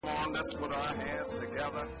on, let's put our hands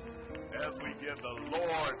together as we give the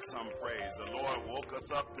Lord some praise. The Lord woke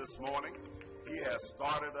us up this morning. He has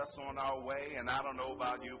started us on our way, and I don't know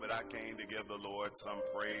about you, but I came to give the Lord some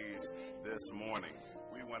praise this morning.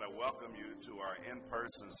 We want to welcome you to our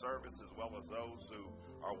in-person service as well as those who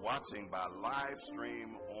are watching by live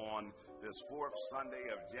stream on this fourth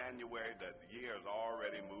Sunday of January. The year is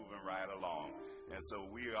already moving right along. And so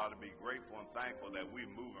we ought to be grateful and thankful that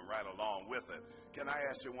we're moving right along with it. Can I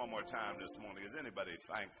ask you one more time this morning, is anybody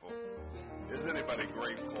thankful? Is anybody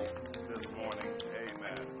grateful this morning?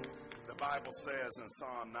 Amen. The Bible says in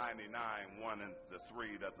Psalm 99, 1 and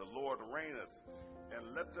 3, that the Lord reigneth and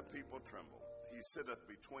let the people tremble. He sitteth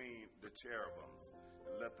between the cherubims,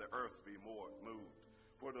 and let the earth be more moved.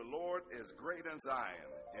 For the Lord is great in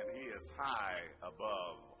Zion, and he is high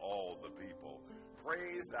above all the people.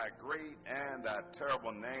 Praise thy great and thy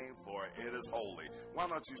terrible name, for it is holy. Why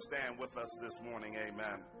don't you stand with us this morning,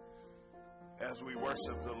 amen, as we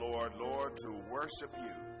worship the Lord. Lord, to worship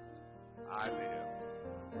you, I live.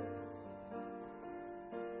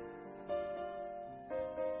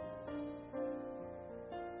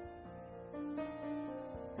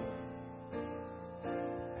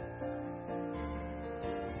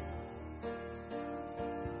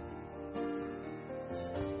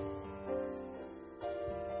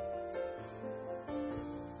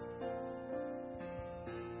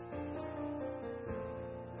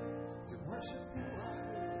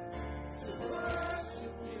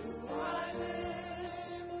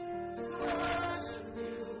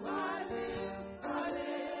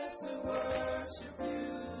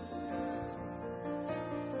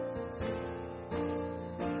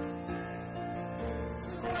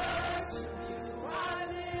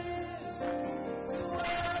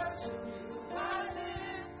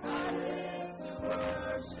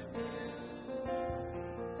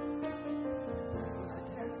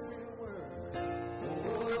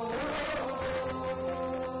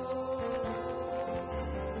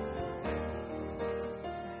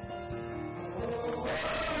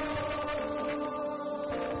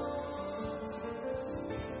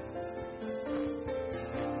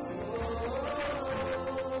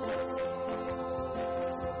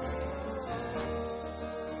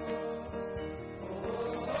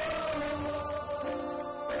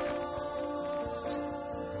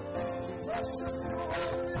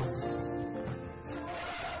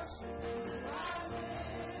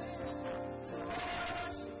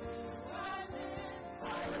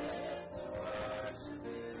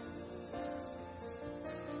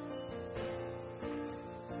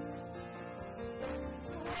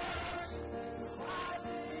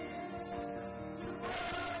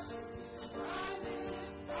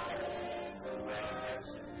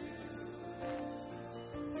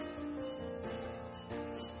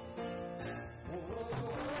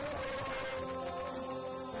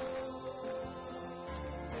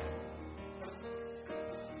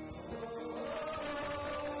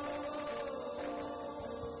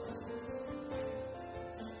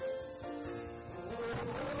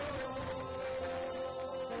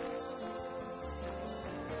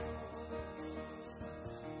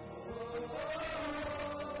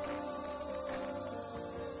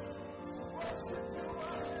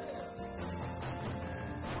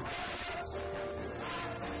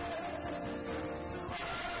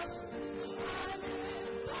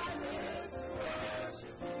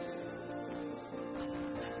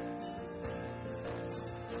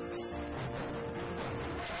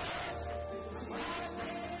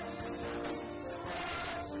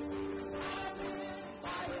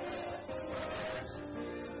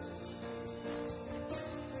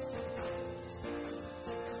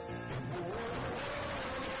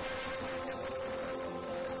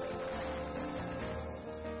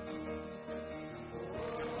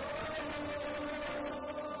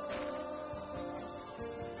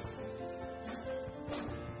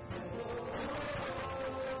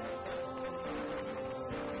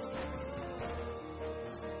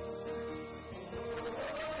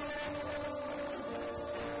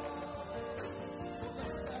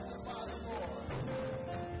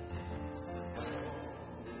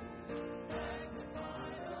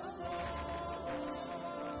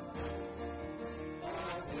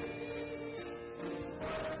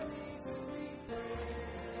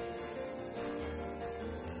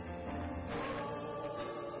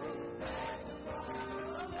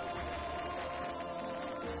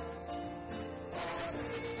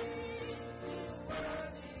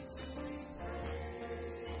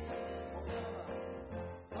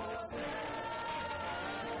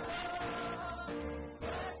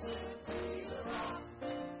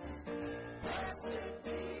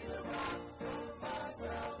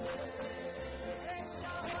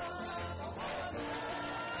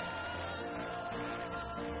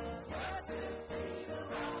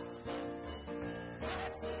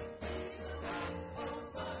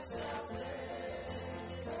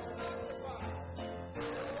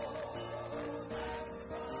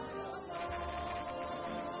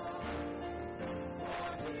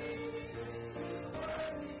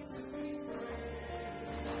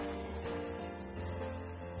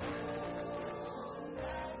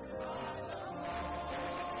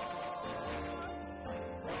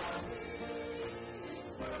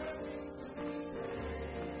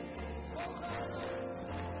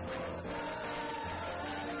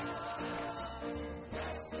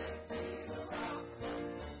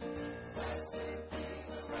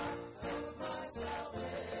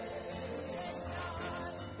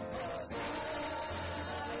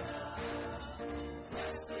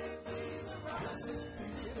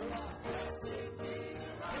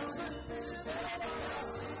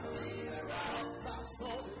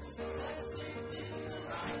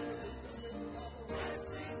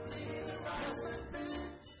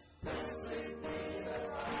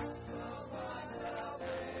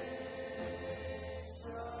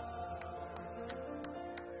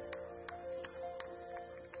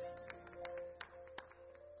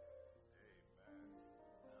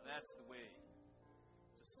 that's the way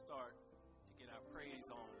to start to get our praise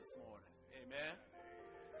on this morning. Amen.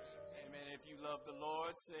 Amen. If you love the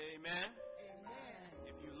Lord, say amen. Amen.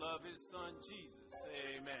 If you love his son Jesus,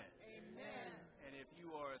 say amen. Amen. And if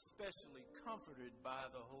you are especially comforted by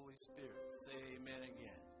the Holy Spirit, say amen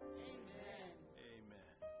again. Amen.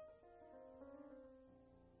 Amen.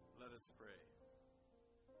 Let us pray.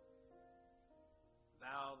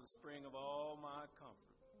 Thou, the spring of all my comfort,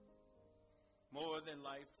 more than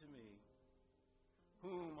life to me,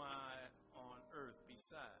 whom I on earth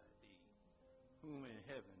beside thee, whom in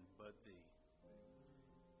heaven but thee.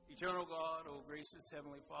 Eternal God, O gracious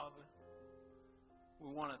Heavenly Father, we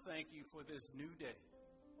want to thank you for this new day,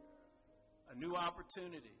 a new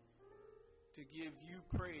opportunity to give you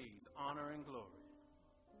praise, honor, and glory.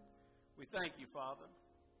 We thank you, Father,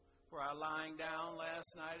 for our lying down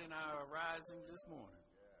last night and our arising this morning.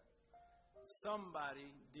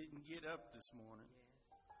 Somebody didn't get up this morning.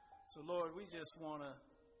 So, Lord, we just want to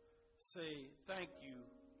say thank you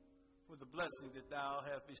for the blessing that thou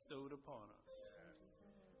hast bestowed upon us.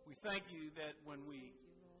 We thank you that when we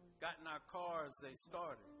got in our cars, they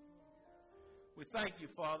started. We thank you,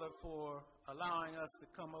 Father, for allowing us to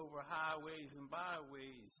come over highways and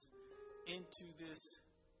byways into this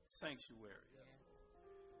sanctuary.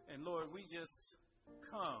 And Lord, we just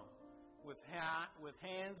come with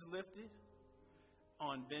hands lifted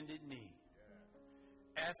on bended knee,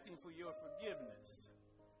 asking for your forgiveness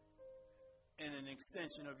and an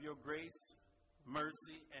extension of your grace,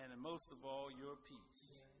 mercy, and most of all, your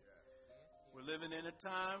peace. We're living in a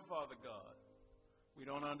time, Father God, we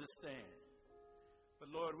don't understand. But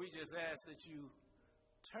Lord, we just ask that you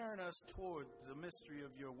turn us towards the mystery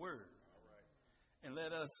of your word and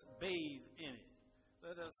let us bathe in it.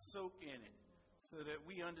 Let us soak in it so that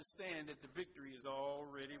we understand that the victory is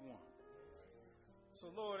already won. So,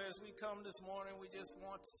 Lord, as we come this morning, we just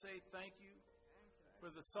want to say thank you for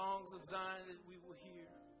the songs of Zion that we will hear.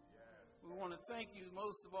 We want to thank you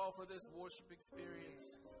most of all for this worship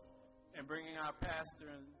experience and bringing our pastor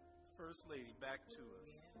and First Lady back to us.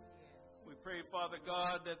 We pray, Father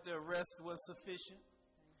God, that their rest was sufficient.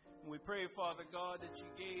 And we pray, Father God, that you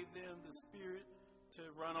gave them the spirit to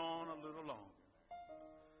run on a little longer.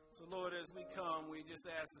 So, Lord, as we come, we just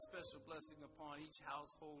ask a special blessing upon each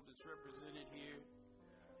household that's represented here.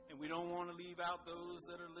 And we don't want to leave out those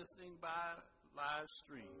that are listening by live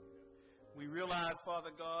stream. We realize,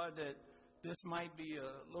 Father God, that this might be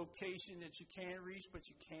a location that you can't reach, but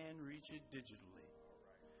you can reach it digitally.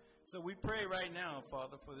 So we pray right now,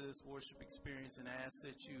 Father, for this worship experience and ask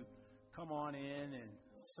that you come on in and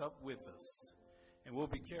sup with us. And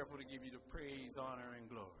we'll be careful to give you the praise, honor, and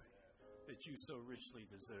glory that you so richly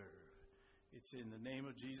deserve. It's in the name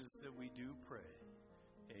of Jesus that we do pray.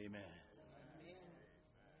 Amen.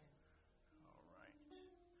 All right.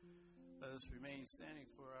 Let us remain standing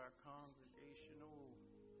for our congregational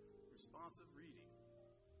responsive reading.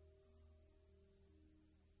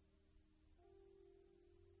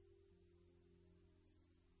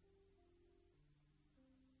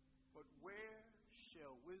 But where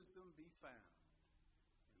shall wisdom be found?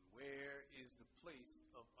 And where is the place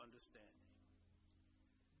of understanding?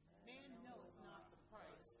 Man knoweth not the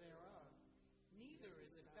price thereof, neither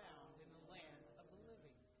is it found in the land of the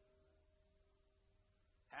living.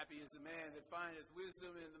 Happy is the man that findeth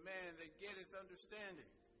wisdom, and the man that getteth understanding.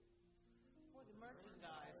 For the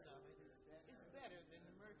merchandise of it is better than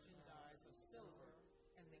the merchandise of silver,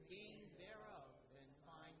 and the gain thereof than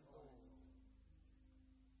fine gold.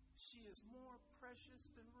 She is more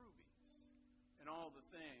precious than rubies, and all the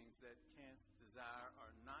things that canst desire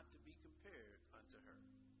are not to be compared unto her.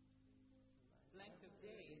 Length of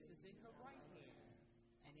days is in her right hand,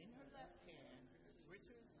 and in her left hand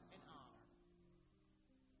riches and honor.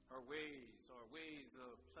 Her ways are ways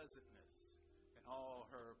of pleasantness, and all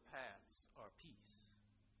her paths are peace.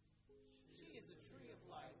 She is a tree of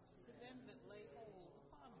life to them that lay hold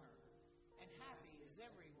upon her, and happy is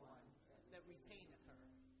everyone that retaineth her.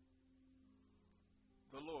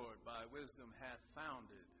 The Lord by wisdom hath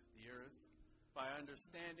founded the earth, by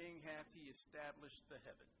understanding hath he established the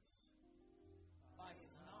heavens. By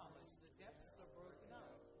his knowledge the depths are broken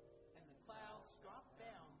up, and the clouds drop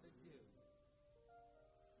down the dew.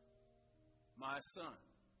 My son,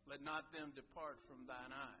 let not them depart from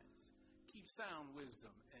thine eyes. Keep sound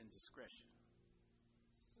wisdom and discretion.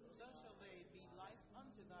 So shall they be life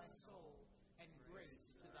unto thy soul, and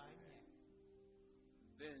grace to thy neck.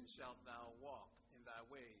 Then shalt thou walk in thy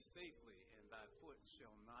way safely, and thy foot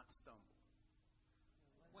shall not stumble.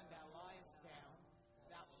 When thou liest down,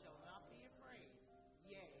 thou shalt not be afraid.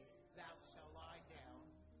 Yea, thou shalt lie down,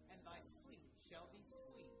 and thy sleep shall be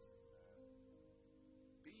sweet.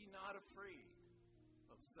 Be not afraid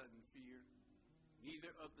of sudden fear,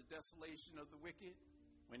 neither of the desolation of the wicked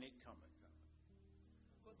when it cometh.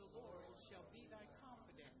 For the Lord shall be thy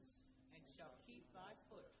confidence, and shall keep thy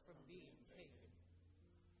foot from being taken.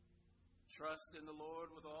 Trust in the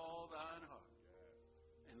Lord with all thine heart,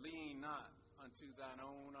 and lean not unto thine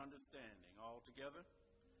own understanding altogether.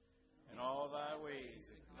 In all thy ways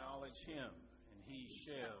acknowledge him, and he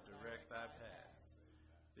shall direct thy path.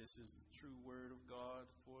 This is the true word of God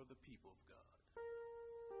for the people of God.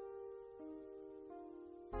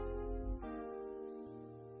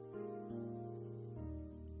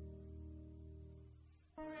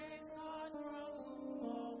 Praise God from whom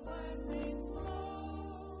all blessings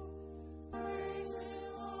flow. Praise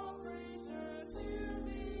him, all creatures here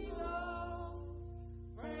below.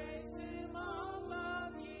 Praise him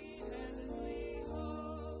above, ye heavenly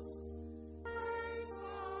hosts. Praise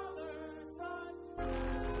Father, Son,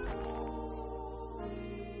 and Holy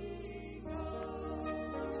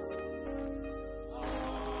Ghost.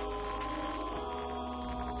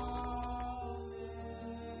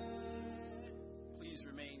 Amen. Please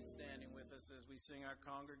remain standing with us as we sing our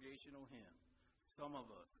congregational hymn. Some of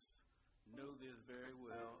us know this very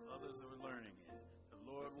well, others are learning it.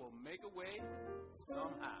 The Lord will make a way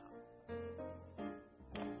somehow.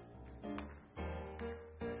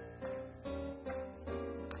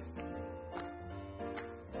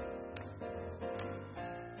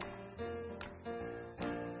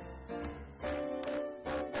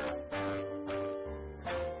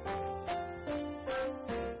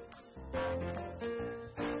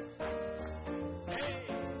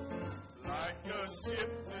 Like a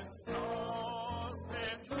ship that's tossed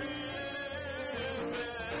and driven,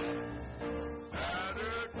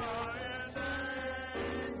 battered by an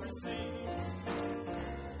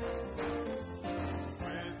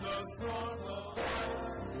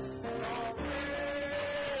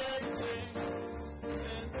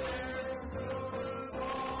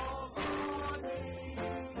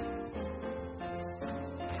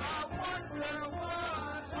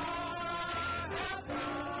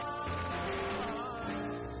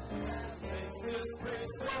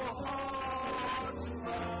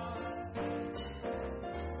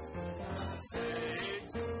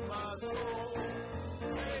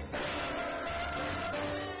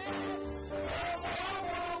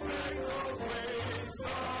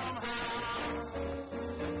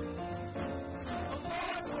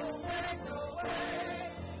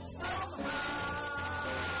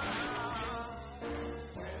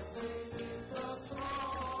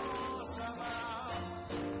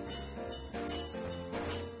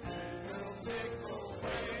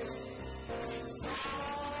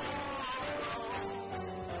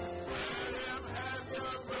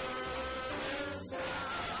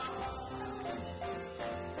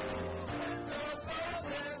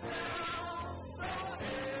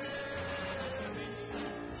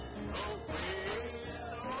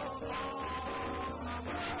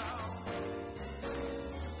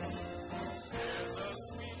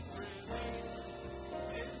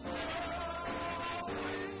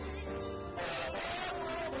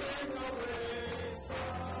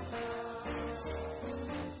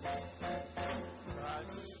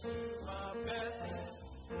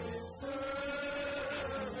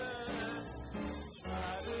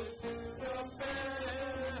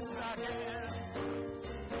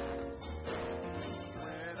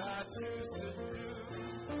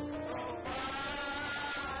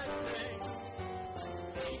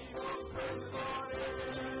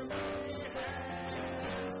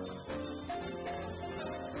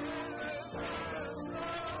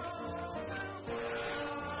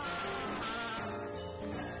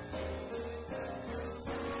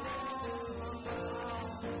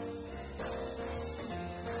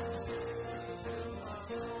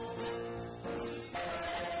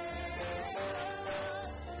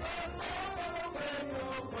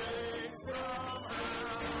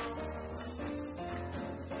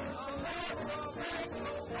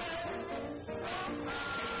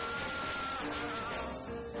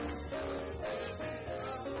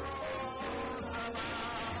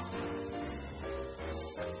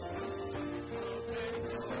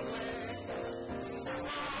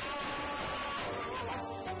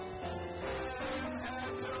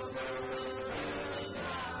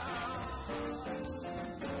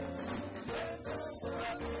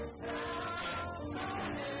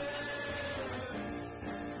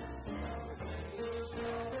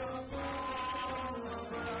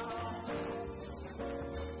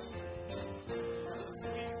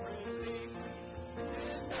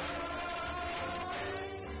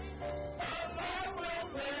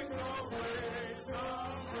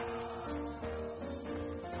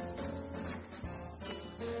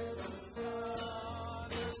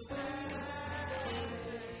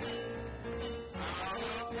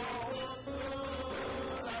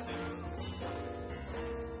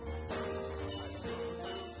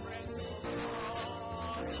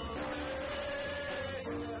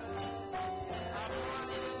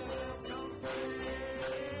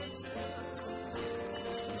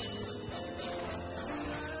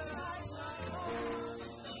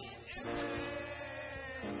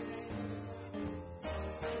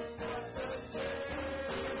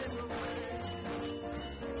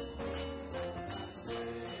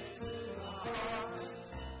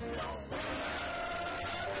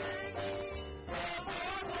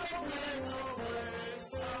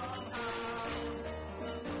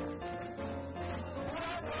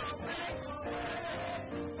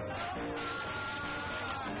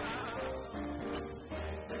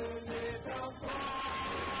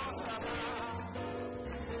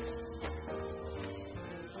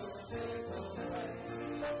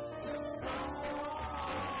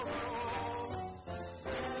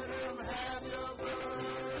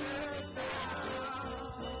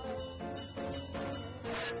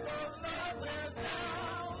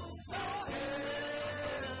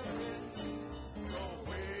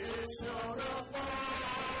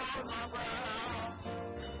upon my brow.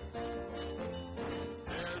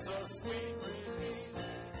 There's a sweet relief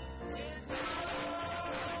in my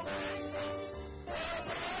way.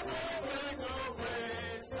 Make a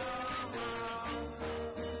way somehow.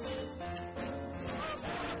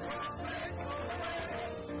 Make a way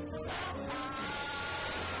somehow.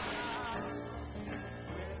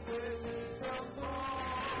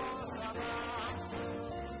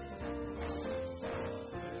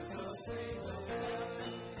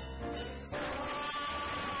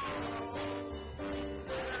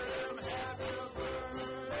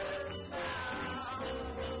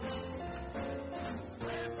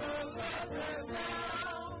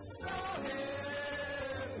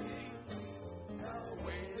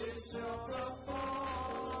 When this is upon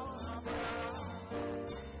my brow.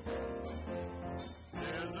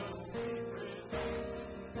 There's a sweet relief.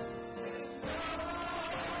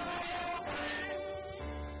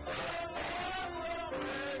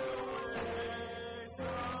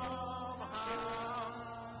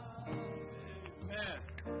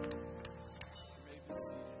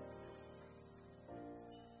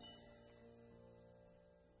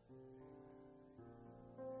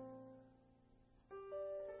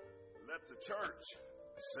 Let the church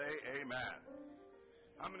say amen.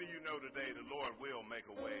 How many of you know today the Lord will make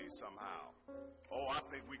a way somehow? Oh, I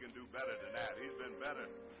think we can do better than that. He's been better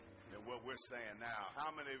than what we're saying now.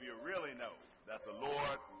 How many of you really know that the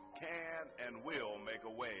Lord can and will make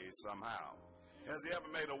a way somehow? Has he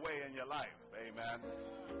ever made a way in your life? Amen.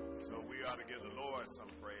 So we ought to give the Lord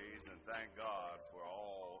some praise and thank God for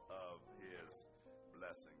all of his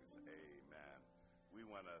blessings. Amen. We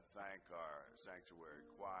want to thank our sanctuary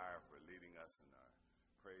choir for leading us in our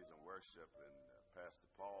praise and worship, and Pastor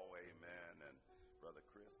Paul, amen, and Brother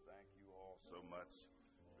Chris, thank you all so much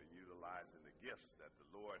for utilizing the gifts that the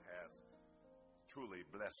Lord has truly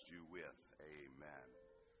blessed you with. Amen.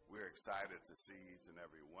 We're excited to see each and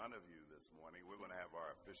every one of you this morning. We're going to have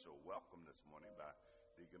our official welcome this morning by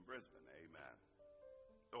Deacon Brisbane. Amen.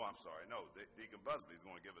 Oh, I'm sorry. No, Deacon Busby is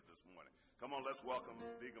going to give it this morning. Come on, let's welcome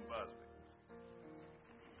Deacon Busby.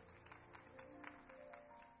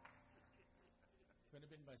 Couldn't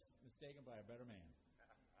have been mistaken by a better man.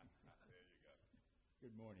 There you go.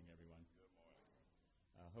 Good morning, everyone. Good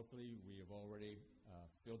morning. Hopefully we have already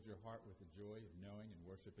filled your heart with the joy of knowing and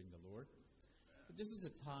worshiping the Lord. But this is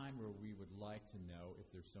a time where we would like to know if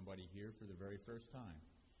there's somebody here for the very first time.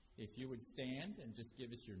 If you would stand and just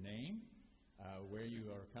give us your name, where you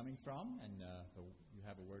are coming from, and you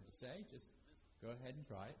have a word to say, just go ahead and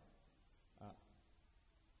try it.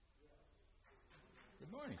 Good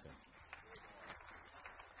morning, sir.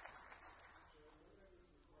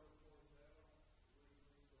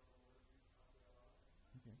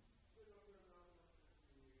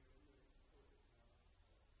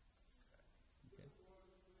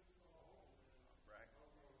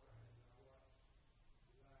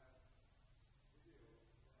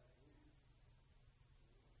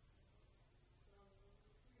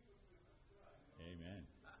 Amen.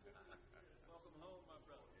 Welcome home, my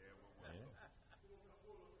brother. Yeah.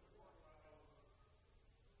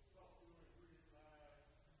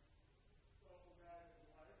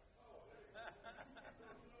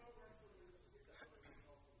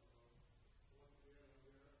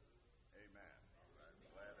 Amen.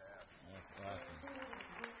 Glad to have you. That's awesome.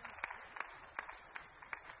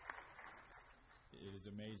 It is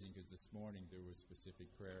amazing because this morning there was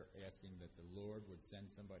specific prayer asking that the Lord would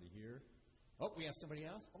send somebody here. Oh, we have somebody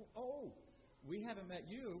else? Oh, we haven't met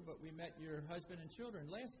you, but we met your husband and children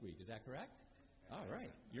last week. Is that correct? All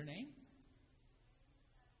right. Your name?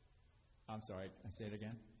 I'm sorry. Say it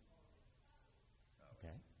again.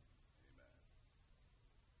 Okay.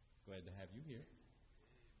 Glad to have you here.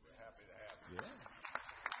 We're happy to have you. Yeah.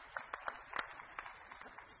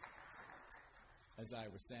 As I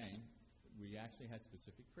was saying, we actually had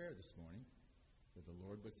specific prayer this morning that the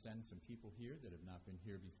Lord would send some people here that have not been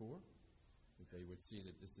here before, that they would see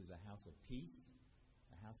that this is a house of peace,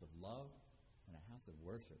 a house of love, and a house of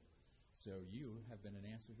worship. So you have been an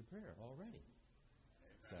answer to prayer already.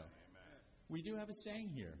 Amen. So Amen. we do have a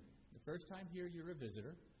saying here. The first time here, you're a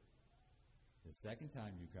visitor. The second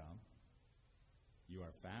time you come, you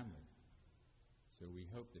are family. So we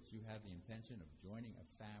hope that you have the intention of joining a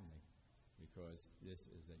family, because this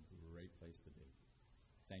is a great place to be.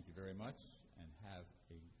 Thank you very much, and have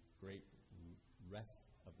a great rest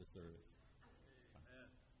of the service. Amen.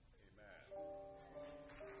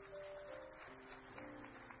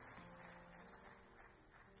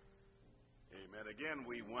 Amen. Again,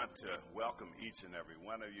 we want to welcome each and every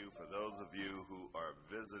one of you. For those of you who are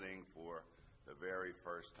visiting for the very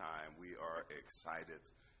first time, we are excited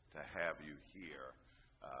to have you here.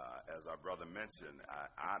 As our brother mentioned,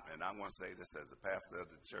 and I'm going to say this as a pastor of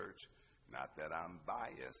the church, not that I'm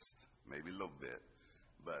biased, maybe a little bit,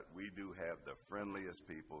 but we do have the friendliest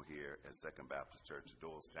people here at Second Baptist Church of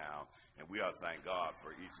Doylestown, and we ought to thank God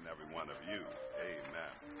for each and every one of you.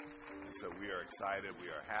 Amen. And so we are excited. We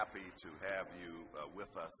are happy to have you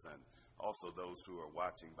with us, and also those who are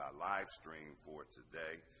watching by live stream for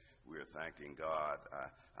today. We are thanking God.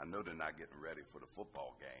 I know they're not getting ready for the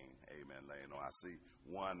football game. Amen. You know, I see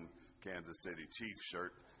one Kansas City Chiefs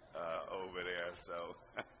shirt over there. So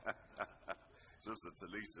Sister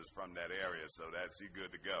Talisa's from that area, so she's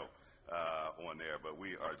good to go on there. But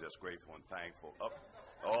we are just grateful and thankful.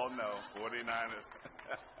 Oh no, 49ers.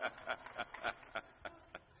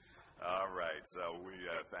 All right, so we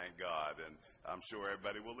thank God, and I'm sure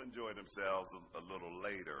everybody will enjoy themselves a little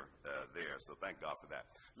later there, so thank God for that.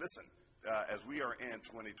 Listen, as we are in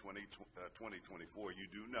 2024, you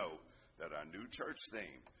do know that our new church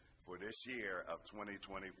theme for this year of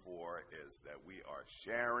 2024 is that we are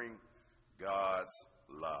sharing God's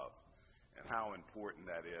love, and how important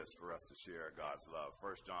that is for us to share God's love.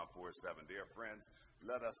 1 John 4:7, dear friends,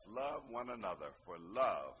 let us love one another, for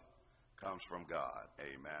love comes from God.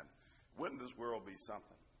 Amen. Wouldn't this world be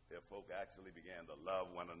something if folk actually began to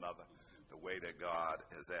love one another the way that God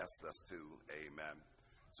has asked us to? Amen.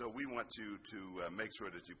 So we want you to make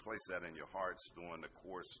sure that you place that in your hearts during the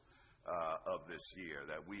course of this year,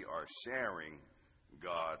 that we are sharing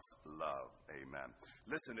God's love. Amen.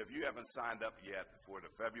 Listen, if you haven't signed up yet for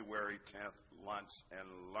the February 10th Lunch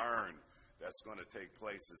and Learn that's going to take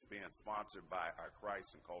place, it's being sponsored by our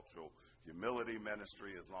Christ and Cultural Humility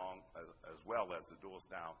Ministry as well as the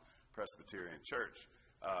Doylestown Presbyterian Church.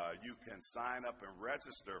 You can sign up and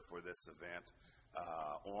register for this event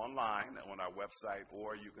online on our website,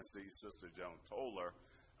 or you can see Sister Joan Toller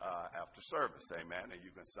after service. Amen. And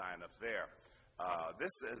you can sign up there.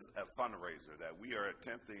 This is a fundraiser that we are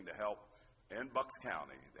attempting to help in Bucks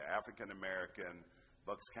County, the African American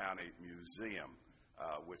Bucks County Museum,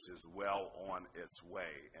 which is well on its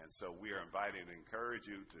way. And so we are inviting to encourage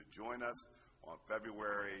you to join us on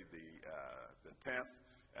February the 10th.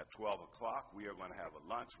 At 12 o'clock, we are going to have a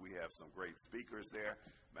lunch. We have some great speakers there.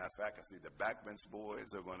 Matter of fact, I see the Backbench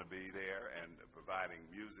Boys are going to be there and providing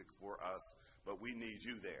music for us, but we need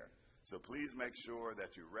you there. So please make sure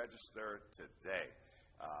that you register today,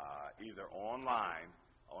 either online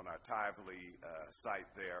on our Tively site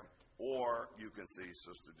there, or you can see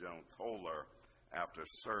Sister Joan Toller after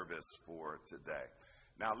service for today.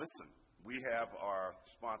 Now listen, we have our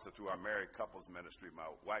sponsor to our married couples ministry, my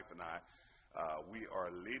wife and I. We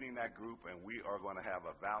are leading that group, and we are going to have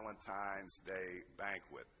a Valentine's Day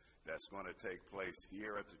banquet that's going to take place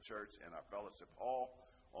here at the church in our fellowship hall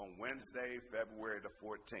on Wednesday, February the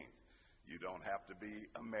 14th. You don't have to be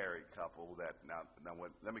a married couple. Now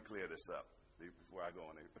let me clear this up before I go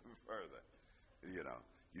any further. You know,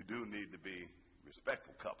 you do need to be a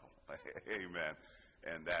respectful couple. Amen.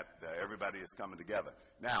 And that everybody is coming together.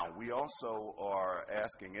 Now, we also are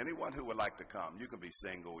asking anyone who would like to come. You can be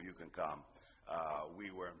single, you can come.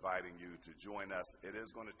 We were inviting you to join us. It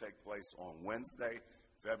is going to take place on Wednesday,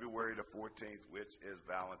 February the 14th, which is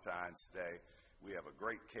Valentine's Day. We have a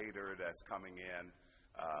great caterer that's coming in.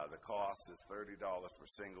 The cost is $30 for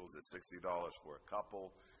singles, it's $60 for a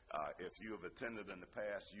couple. If you have attended in the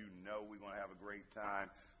past, you know we're going to have a great time.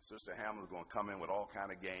 Sister Hamlin's going to come in with all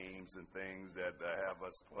kind of games and things that have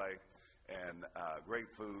us play. And great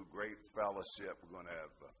food, great fellowship. We're going to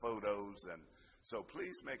have photos. And so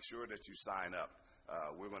please make sure that you sign up.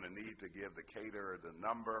 We're going to need to give the caterer the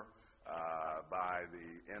number by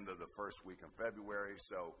the end of the first week in February.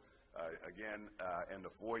 So again, in the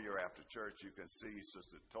foyer after church, you can see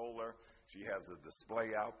Sister Toller. She has a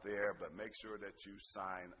display out there, but make sure that you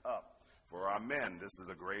sign up. For our men, this is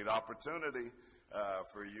a great opportunity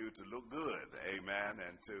for you to look good, amen,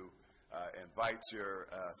 and to invite your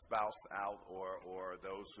spouse out, or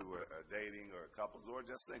those who are dating, or couples, or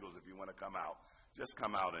just singles if you want to come out. Just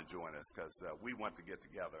come out and join us, because we want to get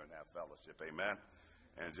together and have fellowship, amen,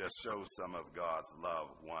 and just show some of God's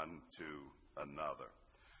love one to another.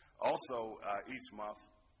 Also, each month,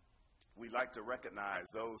 we like to recognize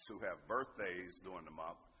those who have birthdays during the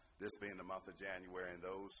month, this being the month of January, and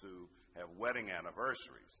those who have wedding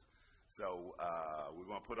anniversaries. So we're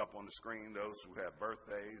going to put up on the screen those who have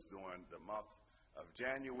birthdays during the month of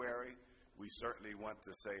January. We certainly want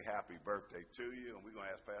to say happy birthday to you, and we're going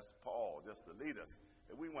to ask Pastor Paul just to lead us.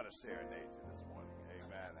 And we want to serenade you this morning.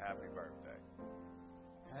 Amen. Happy birthday.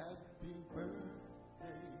 Happy birthday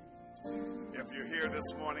to you. If you're here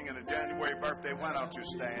this morning in a January birthday, why don't you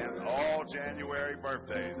stand? All January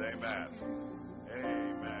birthdays. Amen.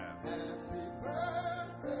 Amen. Happy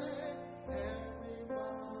birthday,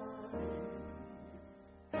 everybody.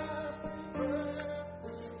 Happy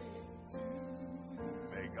birthday to you.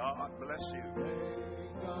 May God bless you. May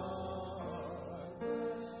God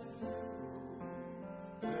bless you.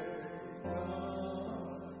 May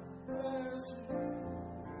God bless you.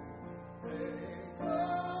 May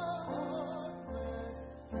God bless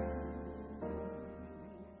you.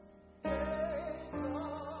 May God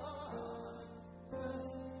bless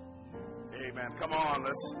you. Amen. Come on,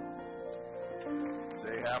 let's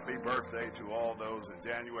say happy birthday to all those in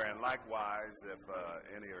January. And likewise, if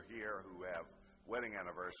any are here who have wedding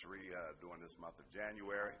anniversary during this month of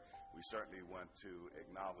January, we certainly want to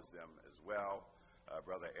acknowledge them as well.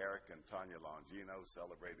 Brother Eric and Tanya Longino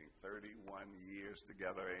celebrating 31 years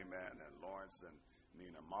together, amen, and Lawrence and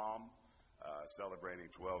Nina Mom celebrating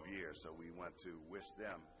 12 years. So we want to wish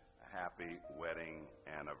them a happy wedding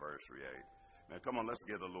anniversary. Now, come on, let's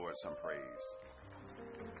give the Lord some praise.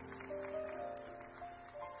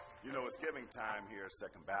 You know, it's giving time here at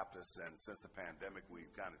Second Baptist, and since the pandemic,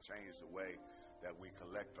 we've kind of changed the way that we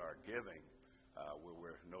collect our giving, where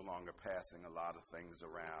we're no longer passing a lot of things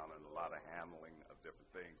around and a lot of handling of different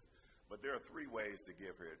things. But there are three ways to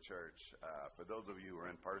give here at church. For those of you who are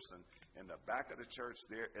in person, in the back of the church,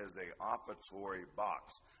 there is a offertory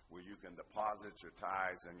box where you can deposit your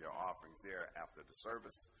tithes and your offerings there after the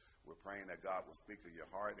service. We're praying that God will speak to your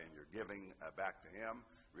heart and your giving back to Him,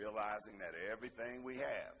 realizing that everything we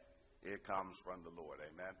have, it comes from the Lord.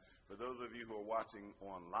 Amen. For those of you who are watching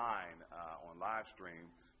online, on live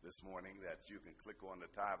stream this morning, that you can click on the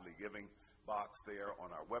Tithely Giving box there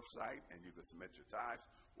on our website, and you can submit your tithes,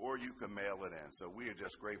 or you can mail it in. So we are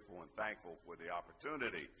just grateful and thankful for the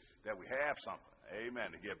opportunity that we have something,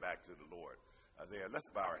 amen, to give back to the Lord. There, let's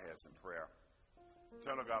bow our heads in prayer.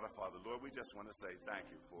 Eternal God, our Father, Lord, we just want to say thank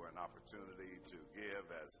you for an opportunity to give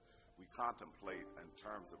as we contemplate in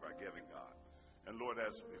terms of our giving, God. And Lord,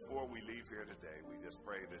 as before we leave here today, we just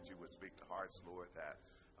pray that you would speak to hearts, Lord, that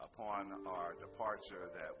upon our departure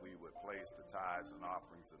that we would place the tithes and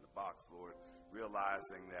offerings in the box, Lord,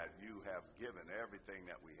 realizing that you have given everything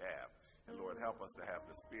that we have. And Lord, help us to have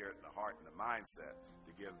the spirit and the heart and the mindset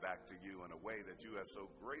to give back to you in a way that you have so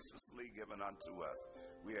graciously given unto us.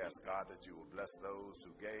 We ask, God, that you will bless those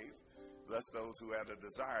who gave, bless those who had a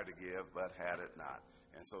desire to give but had it not.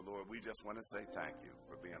 And so, Lord, we just want to say thank you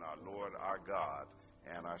for being our Lord, our God,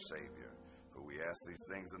 and our Savior. For we ask these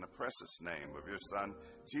things in the precious name of your Son,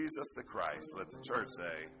 Jesus the Christ. Let the church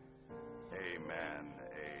say, amen,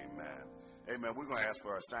 amen. Amen. We're going to ask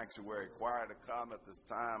for our sanctuary choir to come at this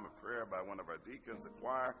time of prayer by one of our deacons, the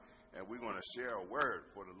choir, and we're going to share a word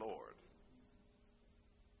for the Lord.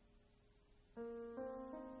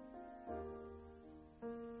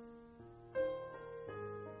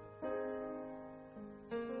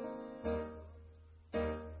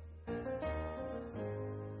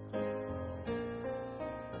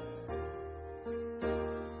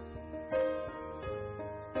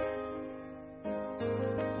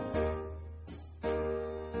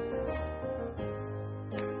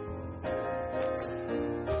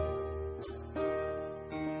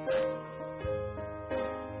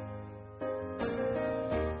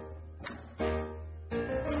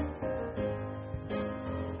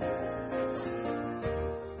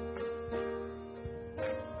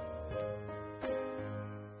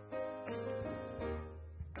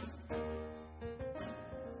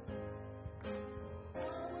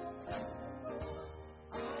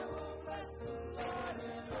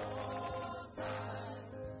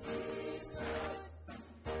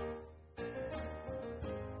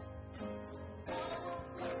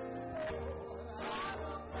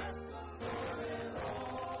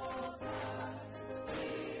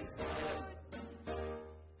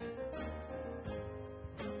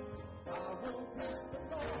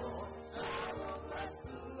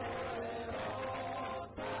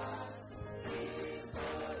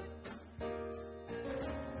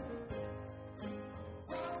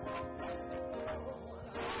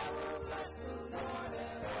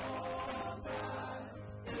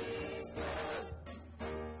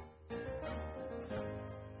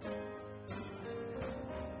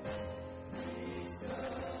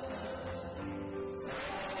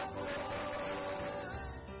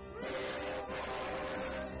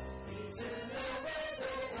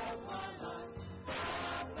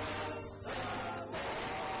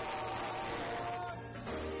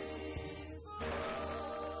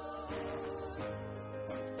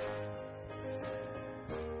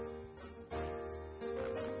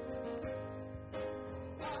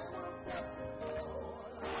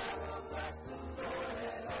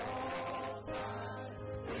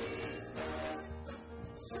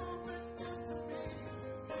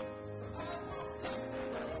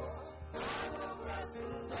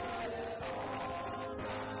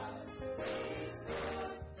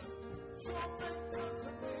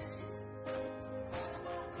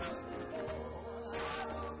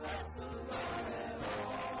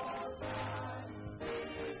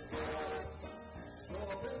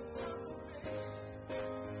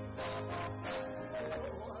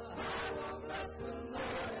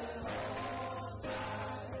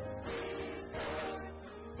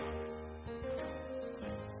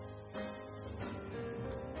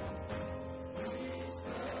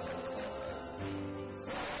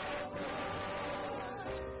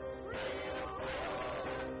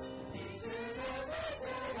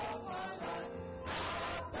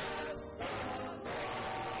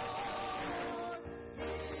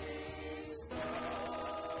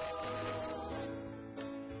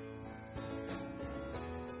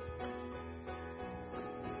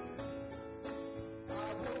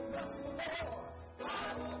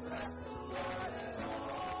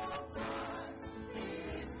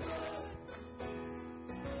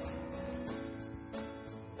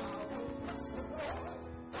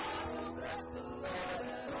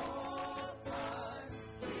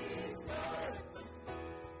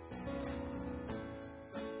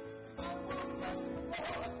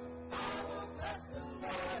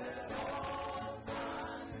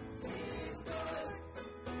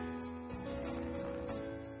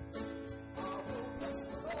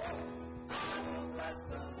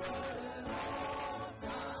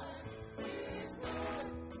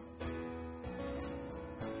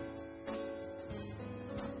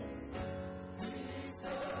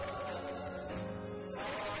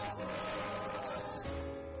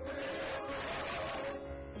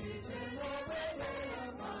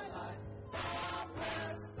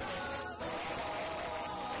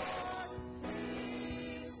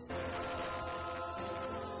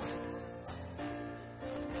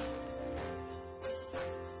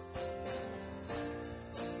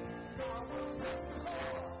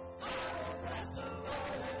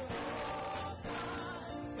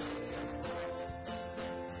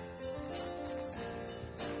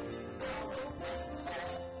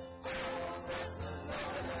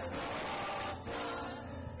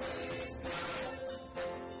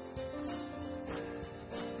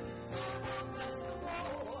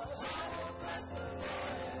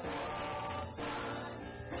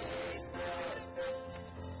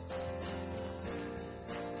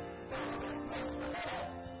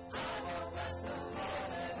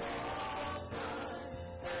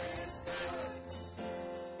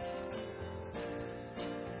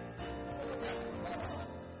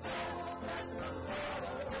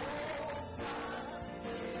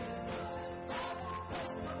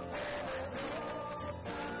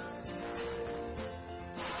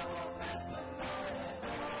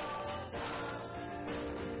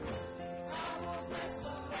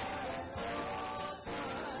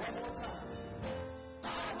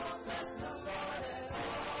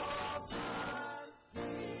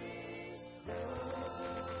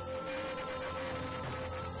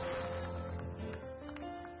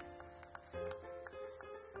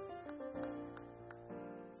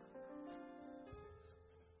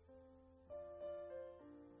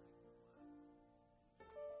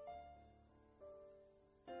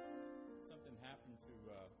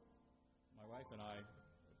 wife and I,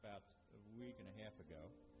 about a week and a half ago,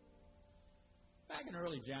 back in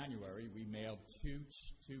early January, we mailed two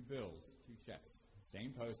bills, two checks,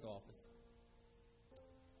 same post office.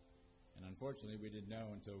 And unfortunately, we didn't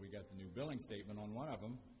know until we got the new billing statement on one of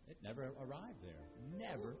them. It never arrived there.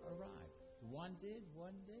 Never arrived. One did,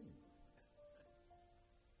 one didn't.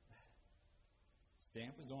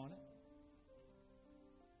 Stamp was on it.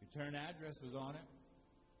 Return address was on it.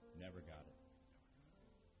 Never got it.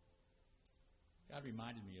 God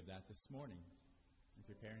reminded me of that this morning in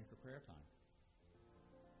preparing for prayer time.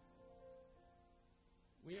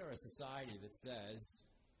 We are a society that says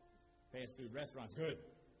fast food restaurants, good.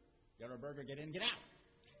 Get our burger, get in, get out.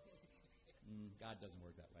 God doesn't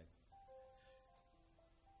work that way.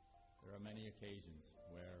 There are many occasions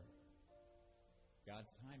where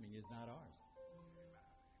God's timing is not ours.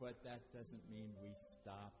 But that doesn't mean we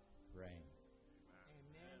stop praying.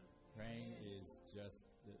 Amen. Praying is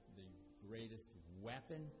just the greatest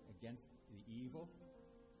weapon against the evil.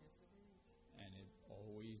 Yes, it is. And it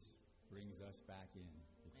always brings us back in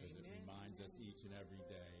because it Amen. reminds us each and every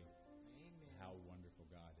day Amen. how wonderful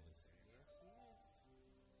God is. Yes, He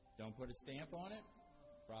is. Don't put a stamp on it.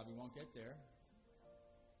 Probably won't get there.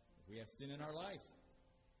 If we have sin in our life,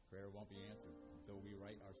 prayer won't be answered until we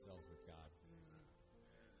right ourselves with God.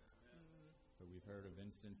 But we've heard of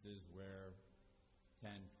instances where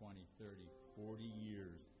 10, 20, 30, 40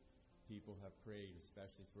 years people have prayed,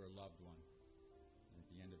 especially for a loved one. And at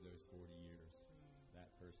the end of those 40 years,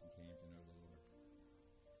 that person came to know the Lord.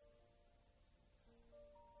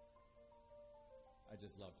 I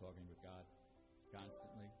just love talking with God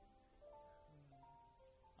constantly.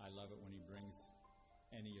 I love it when He brings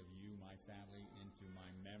any of you, my family, into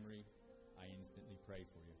my memory. I instantly pray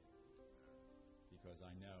for you because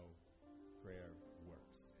I know prayer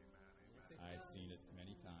works. I've seen it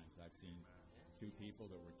many times. I've seen two people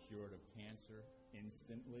that were cured of cancer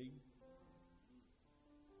instantly.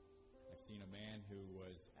 I've seen a man who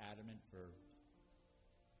was adamant for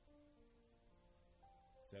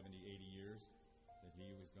 70, 80 years that he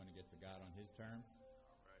was going to get to God on his terms.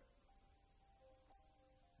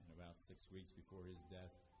 And about 6 weeks before his death,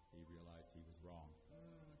 he realized he was wrong.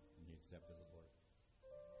 And he accepted the Lord.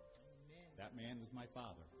 Amen. That man was my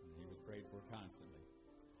father, and he was prayed for constantly.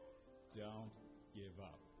 Don't give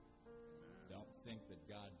up. Don't think that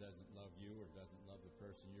God doesn't love you or doesn't love the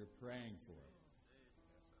person you're praying for.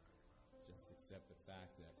 Just accept the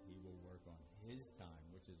fact that He will work on His time,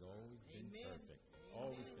 which has always been perfect.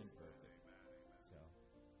 Always been perfect. So,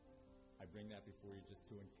 I bring that before you just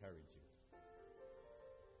to encourage you.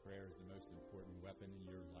 Prayer is the most important weapon in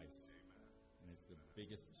your life. And it's the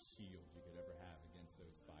biggest shield you could ever have against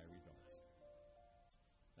those fiery darts.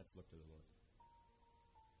 Let's look to the Lord.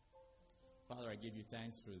 Father, I give you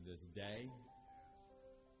thanks for this day.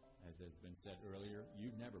 As has been said earlier,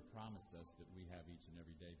 you've never promised us that we have each and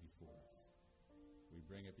every day before us. We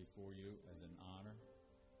bring it before you as an honor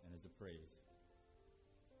and as a praise.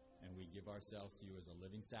 And we give ourselves to you as a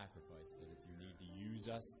living sacrifice, that if you need to use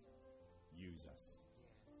us, use us.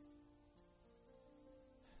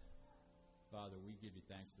 Father, we give you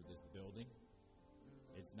thanks for this building.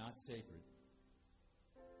 It's not sacred,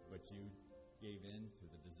 but you gave in to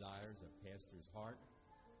the desires of Pastor's heart.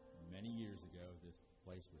 Many years ago, this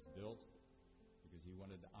place was built because he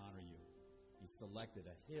wanted to honor you. He selected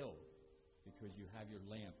a hill because you have your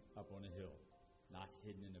lamp up on a hill, not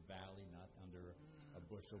hidden in a valley, not under a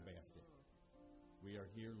bushel basket. We are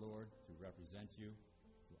here, Lord, to represent you,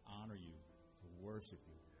 to honor you, to worship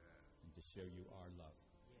you, and to show you our love.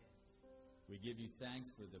 We give you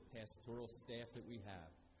thanks for the pastoral staff that we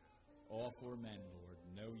have. All four men, Lord,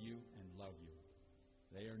 know you and love you.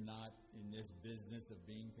 They are not in this business of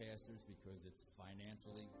being pastors because it's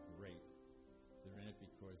financially great. They're in it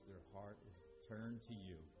because their heart is turned to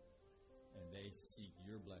you, and they seek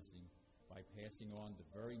your blessing by passing on the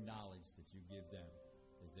very knowledge that you give them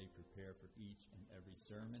as they prepare for each and every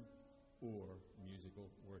sermon or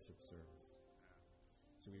musical worship service.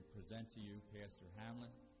 So we present to you Pastor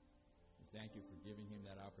Hamlin. We thank you for giving him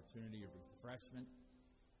that opportunity of refreshment.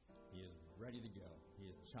 He is ready to go. He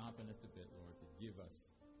is chomping at the bit, Lord, to give us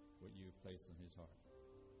what you have placed on his heart.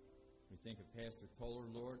 We think of Pastor Toller,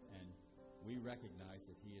 Lord, and we recognize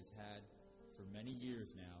that he has had, for many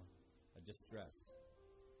years now, a distress.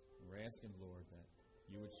 And we're asking, Lord, that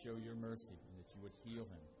you would show your mercy and that you would heal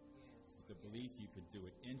him. With the belief you could do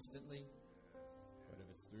it instantly, but if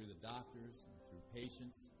it's through the doctors and through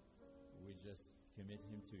patients, we just commit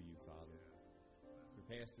him to you, Father. For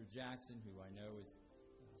Pastor Jackson, who I know is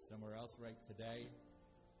somewhere else right today,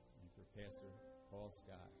 and for Pastor Paul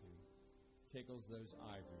Scott, who tickles those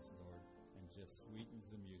ivories, Lord, and just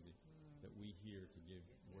sweetens the music that we hear to give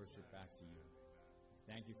worship back to you.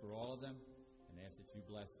 Thank you for all of them, and ask that you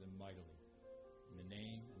bless them mightily. In the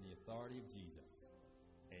name and the authority of Jesus,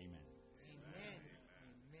 amen. Amen.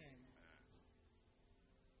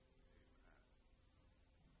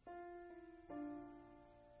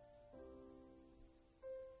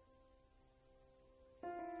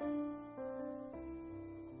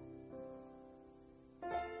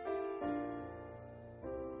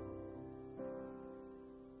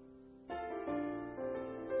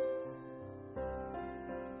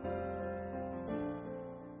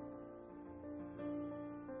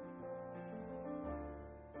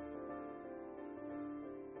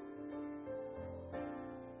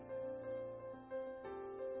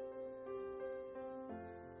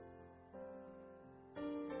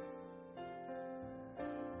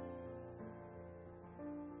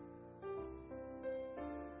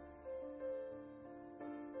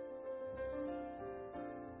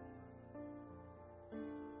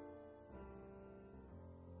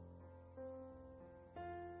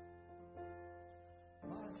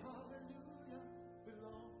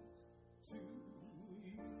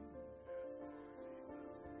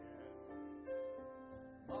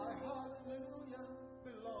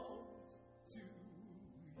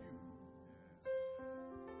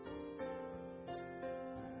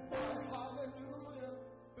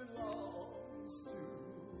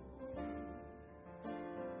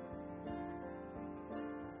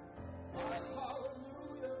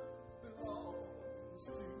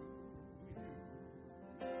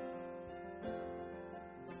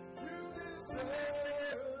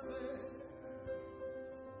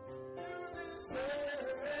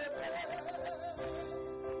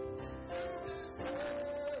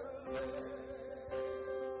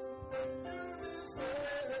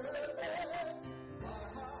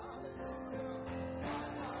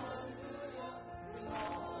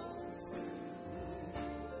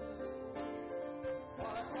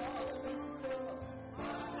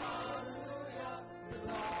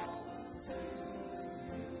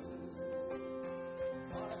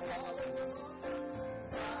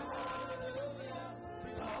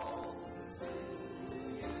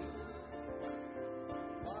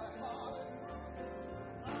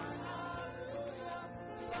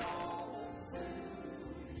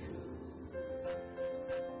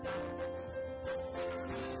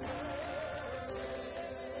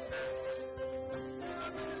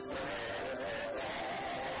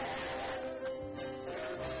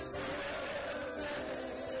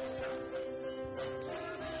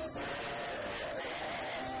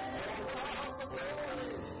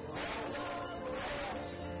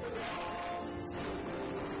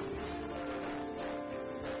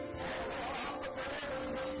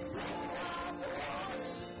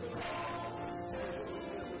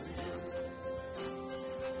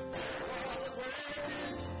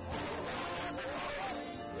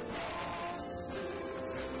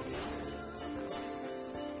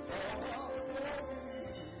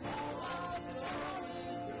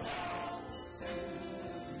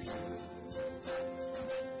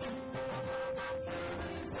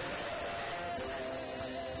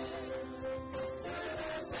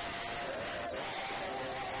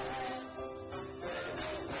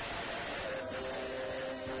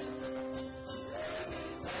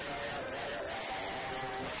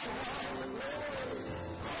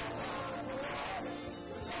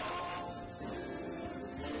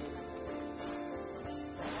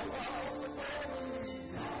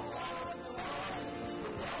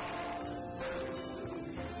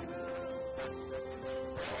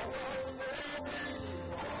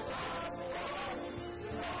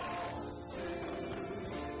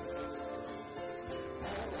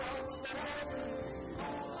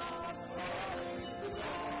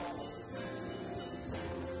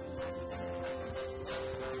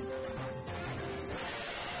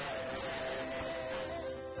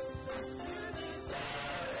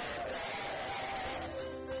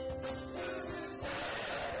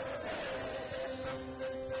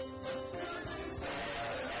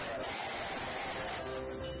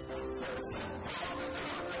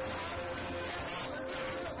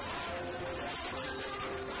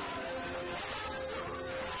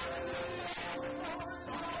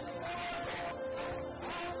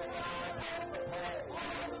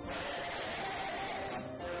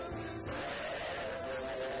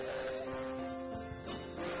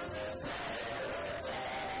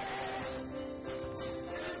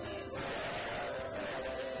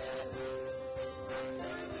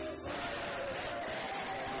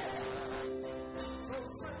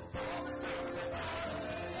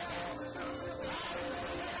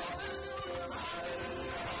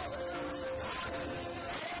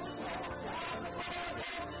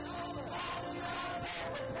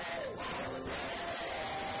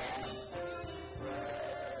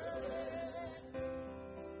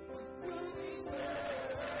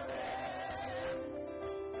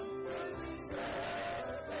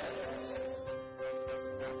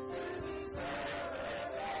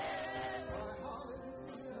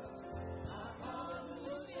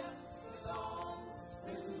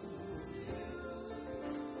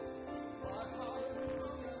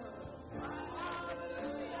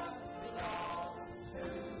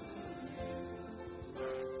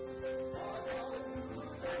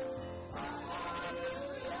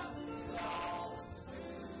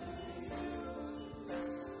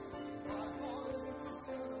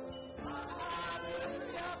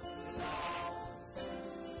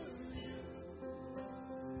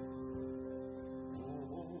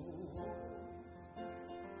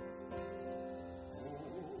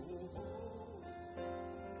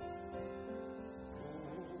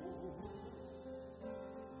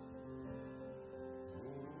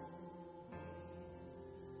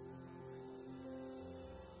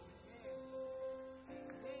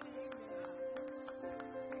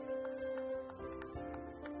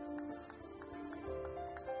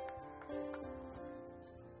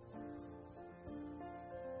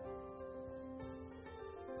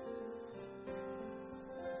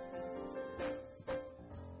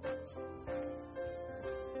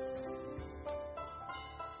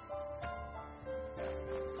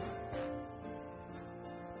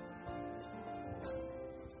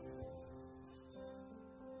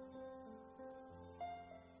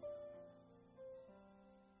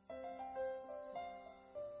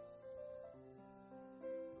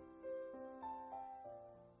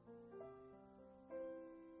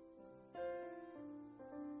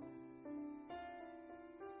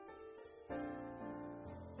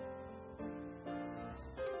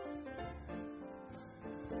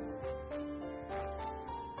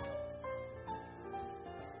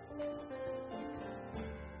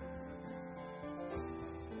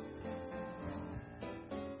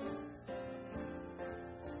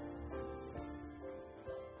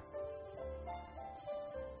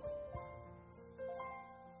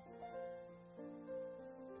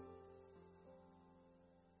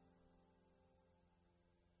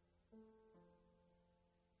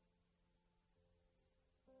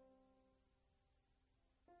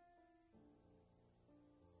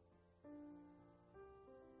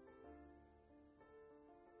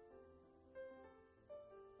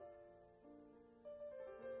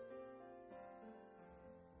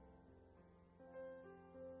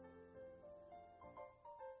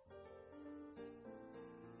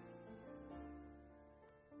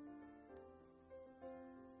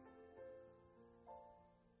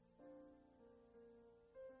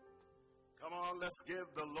 Come on, let's give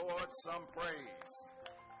the Lord some praise.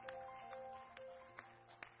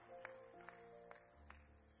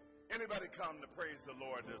 Anybody come to praise the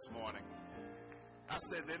Lord this morning? I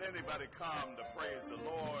said, did anybody come to praise the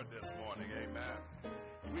Lord this morning? Amen.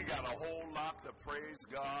 We got a whole lot to praise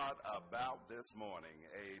God about this morning.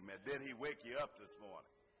 Amen. Did he wake you up this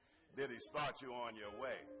morning? Did he start you on your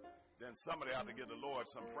way? Then somebody ought to give the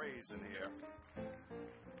Lord some praise in here.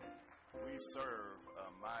 We serve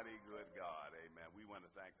a mighty good God. Amen. We want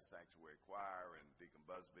to thank the Sanctuary Choir and Deacon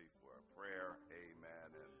Busby for a prayer. Amen.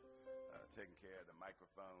 And taking care of the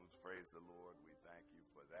microphones. Praise the Lord. We thank you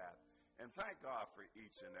for that. And thank God for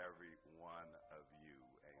each and every one of you.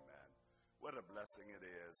 Amen. What a blessing it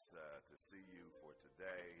is to see you for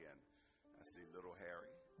today. And I see little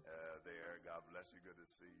Harry there. God bless you. Good to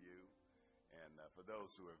see you. And for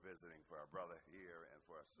those who are visiting, for our brother here and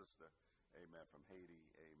for our sister, amen, from Haiti,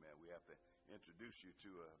 amen, we have to introduce you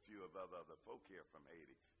to a few of other folk here from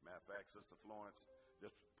Haiti. Matter of fact, Sister Florence,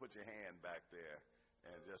 just put your hand back there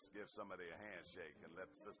and just give somebody a handshake and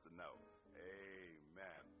let the sister know.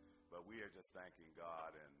 Amen. But we are just thanking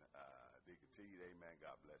God and Deacon Teed, amen,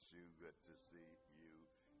 God bless you. Good to see you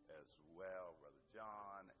as well. Brother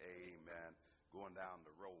John, amen. Going down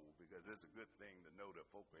the road, because it's a good thing to know that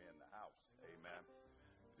folk are in the house. Amen.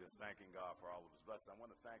 Just thanking God for all of his blessings. I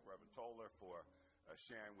want to thank Reverend Toller for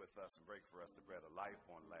sharing with us and breaking for us the bread of life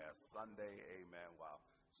on last Sunday. Amen. While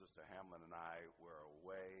Sister Hamlin and I were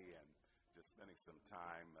away and just spending some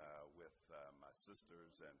time with my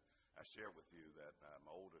sisters. And I shared with you that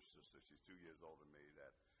my older sister, she's 2 years older than me,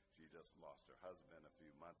 that she just lost her husband a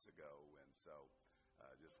few months ago. And so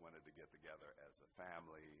just wanted to get together as a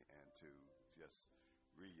family and to just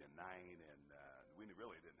reunite, and we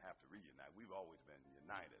really didn't have to reunite. We've always been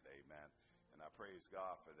united, amen. And I praise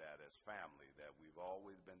God for that as family, that we've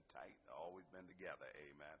always been tight, always been together,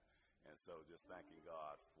 amen. And so just thanking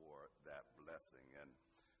God for that blessing. And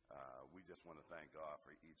we just want to thank God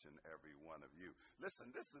for each and every one of you.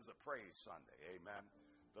 Listen, this is a praise Sunday, amen.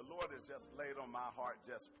 The Lord has just laid on my heart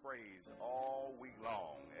just praise all week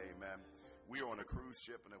long, amen. We were on a cruise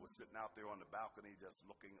ship, and it was sitting out there on the balcony just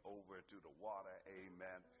looking over to the water,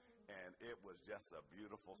 amen, and it was just a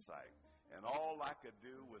beautiful sight. And all I could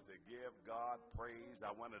do was to give God praise.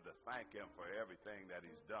 I wanted to thank him for everything that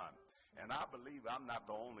he's done. And I believe I'm not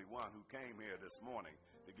the only one who came here this morning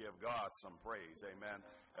to give God some praise, amen.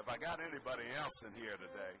 If I got anybody else in here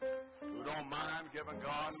today who don't mind giving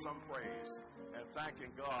God some praise and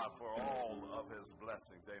thanking God for all of his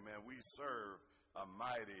blessings, amen, we serve a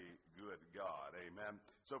mighty good God, amen.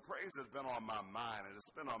 So praise has been on my mind, and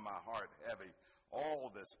it's been on my heart heavy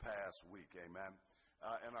all this past week, amen.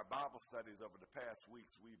 In our Bible studies over the past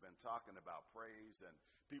weeks, we've been talking about praise, and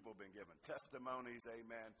people have been giving testimonies,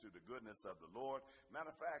 amen, to the goodness of the Lord.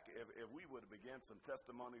 Matter of fact, if we would begin some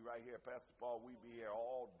testimony right here, Pastor Paul, we'd be here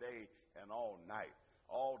all day and all night,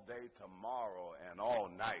 all day tomorrow and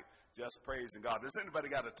all night, just praising God. Does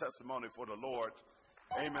anybody got a testimony for the Lord?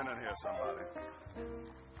 Amen in here, somebody.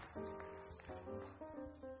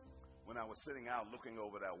 When I was sitting out looking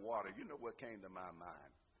over that water, you know what came to my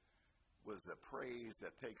mind was the praise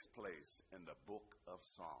that takes place in the book of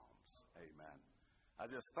Psalms. Amen.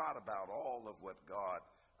 I just thought about all of what God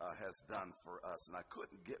has done for us, and I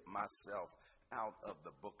couldn't get myself out of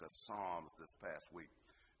the book of Psalms this past week,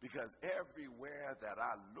 because everywhere that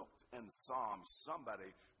I looked in Psalms,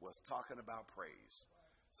 somebody was talking about praise.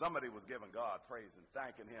 Somebody was giving God praise and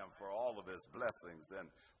thanking him for all of his blessings and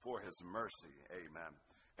for his mercy. Amen.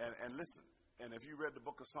 And listen, and if you read the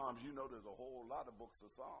book of Psalms, you know there's a whole lot of books of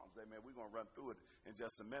Psalms. Amen. We're going to run through it in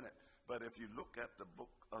just a minute. But if you look at the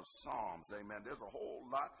book of Psalms, amen, there's a whole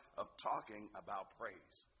lot of talking about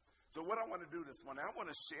praise. So what I want to do this morning, I want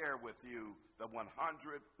to share with you the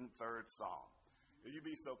 103rd Psalm. Will you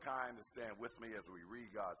be so kind to stand with me as we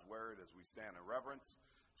read God's word, as we stand in reverence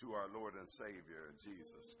to our Lord and Savior,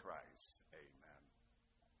 Jesus Christ. Amen.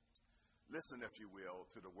 Listen, if you will,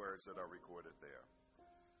 to the words that are recorded there.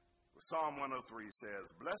 Psalm 103 says,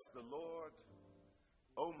 "Bless the Lord,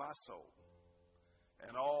 O my soul,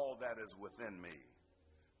 and all that is within me.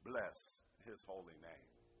 Bless his holy name.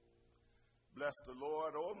 Bless the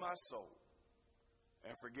Lord, O my soul,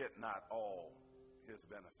 and forget not all his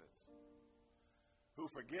benefits. Who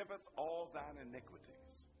forgiveth all thine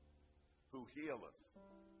iniquities, who healeth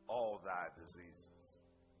all thy diseases,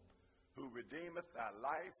 who redeemeth thy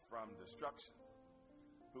life from destruction,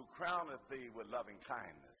 who crowneth thee with loving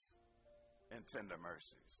kindness and tender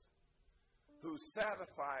mercies, who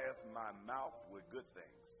satisfieth my mouth with good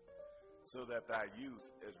things, so that thy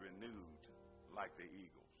youth is renewed like the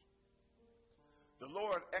eagles. The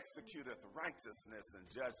Lord executeth righteousness and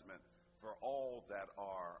judgment for all that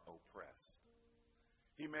are oppressed.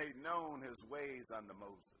 He made known his ways unto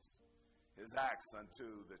Moses, his acts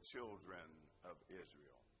unto the children of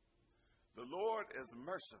Israel. The Lord is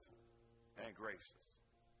merciful and gracious.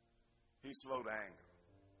 He's slow to anger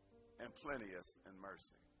and plenteous in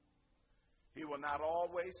mercy. He will not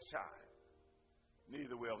always chide,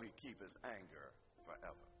 neither will he keep his anger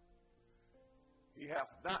forever. He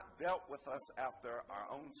hath not dealt with us after our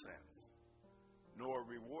own sins, nor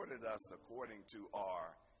rewarded us according to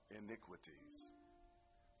our iniquities.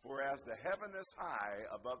 For as the heaven is high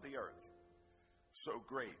above the earth, so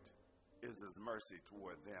great is his mercy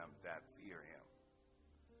toward them that fear him.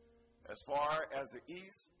 As far as the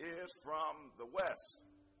east is from the west,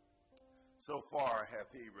 so far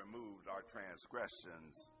hath he removed our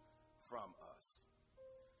transgressions from us.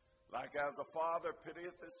 Like as the Father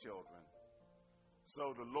pitieth his children,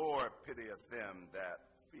 so the Lord pitieth them that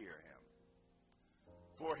fear him.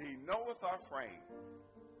 For he knoweth our frame,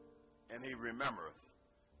 and he remembereth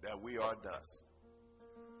that we are dust.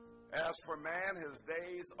 As for man, his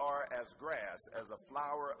days are as grass, as a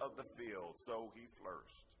flower of the field, so he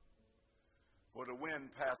flourished. For the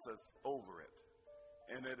wind passeth over it,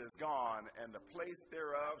 and it is gone, and the place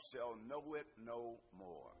thereof shall know it no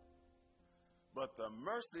more. But the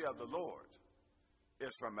mercy of the Lord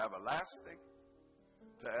is from everlasting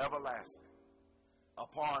to everlasting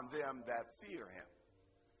upon them that fear him,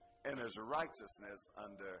 and his righteousness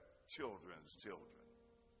under children's children.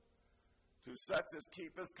 To such as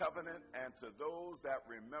keep his covenant, and to those that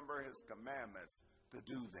remember his commandments to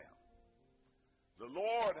do them. The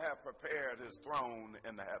Lord hath prepared his throne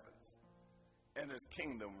in the heavens, and his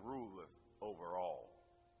kingdom ruleth over all.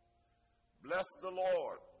 Bless the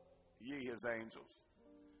Lord, ye his angels,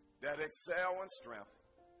 that excel in strength,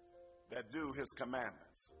 that do his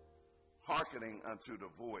commandments, hearkening unto the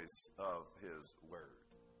voice of his word.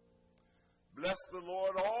 Bless the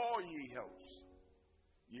Lord, all ye hosts,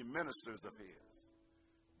 ye ministers of his,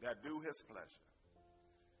 that do his pleasure.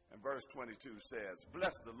 And verse 22 says,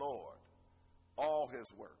 bless the Lord, all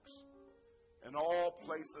his works, in all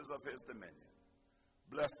places of his dominion.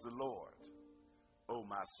 Bless the Lord, O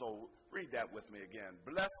my soul. Read that with me again.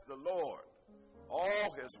 Bless the Lord,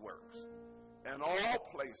 all his works, in all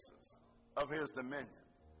places of his dominion.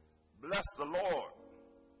 Bless the Lord,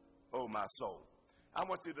 O my soul. I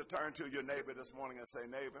want you to turn to your neighbor this morning and say,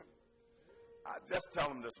 neighbor, I just tell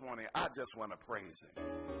him this morning, I just want to praise him.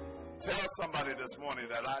 Tell somebody this morning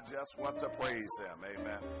that I just want to praise him.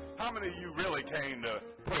 Amen. How many of you really came to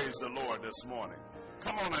praise the Lord this morning?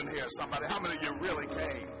 Come on in here, somebody. How many of you really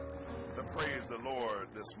came to praise the Lord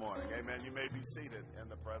this morning? Amen. You may be seated in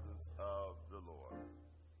the presence of the Lord.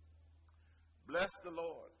 Bless the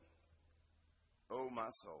Lord, O my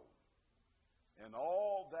soul, and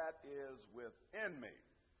all that is within me.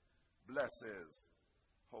 Bless his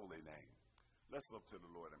holy name. Let's look to the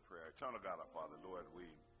Lord in prayer. Eternal God, our Father, Lord, we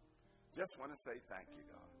just want to say thank you,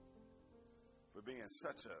 God, for being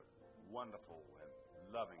such a wonderful and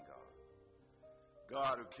loving God.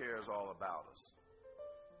 God who cares all about us.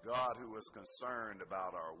 God who is concerned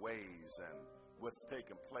about our ways and what's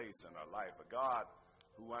taking place in our life. A God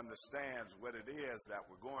who understands what it is that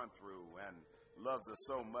we're going through and loves us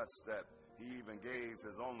so much that he even gave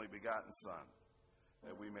his only begotten Son,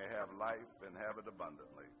 that we may have life and have it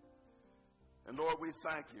abundantly. And Lord, we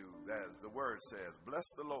thank you, as the word says, bless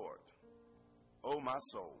the Lord, O my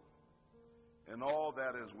soul, and all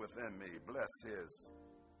that is within me. Bless his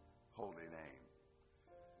holy name.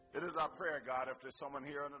 It is our prayer, God, if there's someone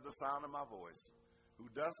here under the sound of my voice who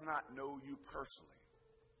does not know you personally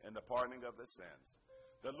in the pardoning of their sins,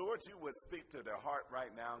 the Lord, you would speak to their heart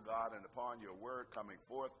right now, God, and upon your word coming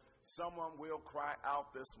forth, someone will cry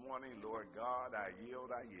out this morning, Lord God, I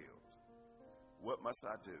yield, I yield. What must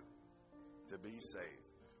I do to be saved?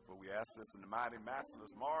 For we ask this in the mighty,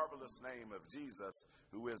 matchless, marvelous name of Jesus,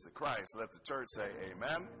 who is the Christ. Let the church say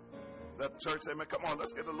amen. Let the church say amen. Come on,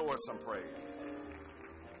 let's give the Lord some praise.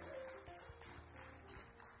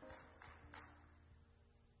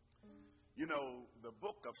 You know, the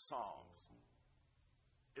book of Psalms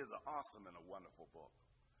is an awesome and a wonderful book.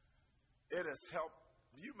 It has helped,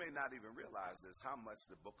 you may not even realize this, how much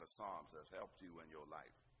the book of Psalms has helped you in your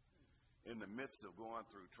life. In the midst of going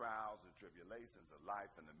through trials and tribulations of life,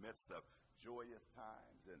 in the midst of joyous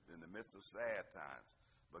times, and in the midst of sad times,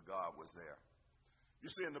 but God was there. You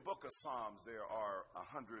see, in the book of Psalms, there are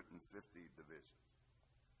 150 divisions.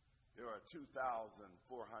 There are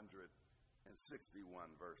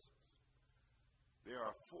 2,461 verses. There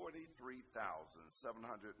are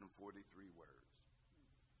 43,743 words.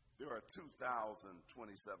 There are 2,027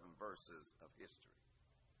 verses of history.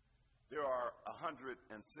 There are 164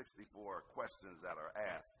 questions that are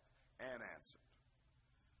asked and answered.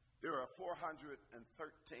 There are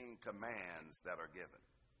 413 commands that are given.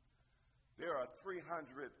 There are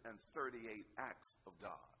 338 acts of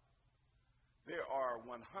God. There are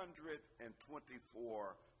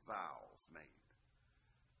 124 vows made.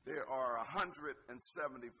 There are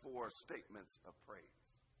 174 statements of praise.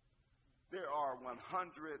 There are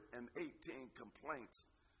 118 complaints,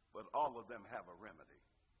 but all of them have a remedy.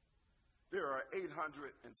 There are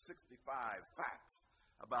 865 facts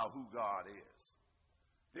about who God is.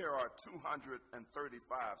 There are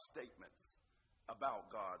 235 statements about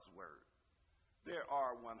God's word. There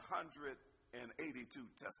are 182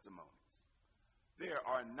 testimonies. There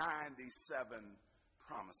are 97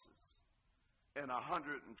 promises and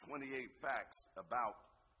 128 facts about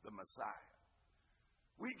the Messiah.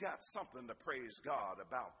 We got something to praise God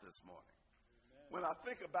about this morning. When I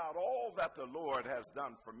think about all that the Lord has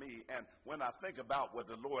done for me, and when I think about what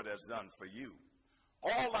the Lord has done for you,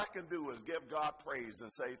 all I can do is give God praise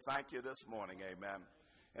and say thank you this morning, amen.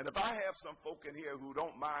 And if I have some folk in here who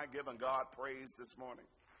don't mind giving God praise this morning,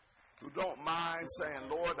 who don't mind saying,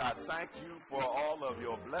 Lord, I thank you for all of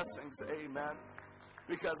your blessings, amen.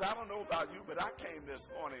 Because I don't know about you, but I came this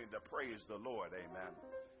morning to praise the Lord, amen.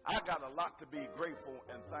 I got a lot to be grateful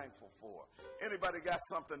and thankful for. Anybody got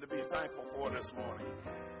something to be thankful for this morning?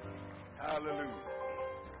 Hallelujah.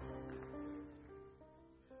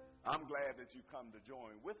 I'm glad that you come to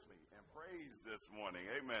join with me and praise this morning.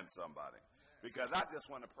 Amen, somebody. Because I just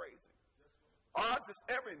want to praise him. Or just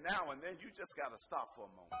every now and then you just got to stop for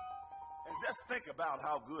a moment and just think about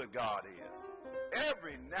how good God is.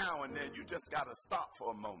 Every now and then you just got to stop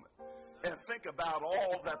for a moment and think about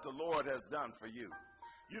all that the Lord has done for you.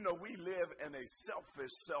 You know, we live in a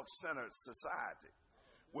selfish, self-centered society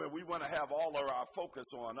where we want to have all of our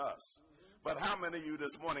focus on us. But how many of you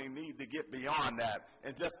this morning need to get beyond that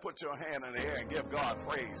and just put your hand in the air and give God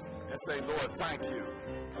praise and say, Lord, thank you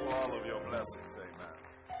for all of your blessings. Amen.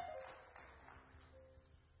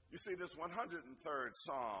 You see, this 103rd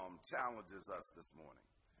Psalm challenges us this morning,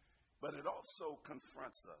 but it also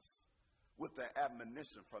confronts us with the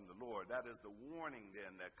admonition from the Lord. That is the warning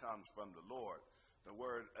then that comes from the Lord. The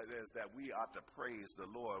word is that we ought to praise the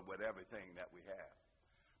Lord with everything that we have.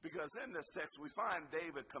 Because in this text, we find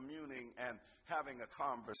David communing and having a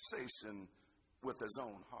conversation with his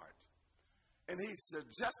own heart. And he's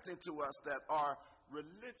suggesting to us that our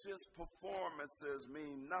religious performances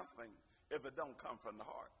mean nothing if it don't come from the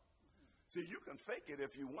heart. See, you can fake it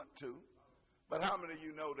if you want to, but how many of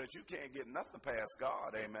you know that you can't get nothing past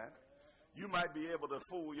God, amen? You might be able to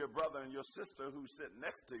fool your brother and your sister who's sitting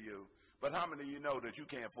next to you, but how many of you know that you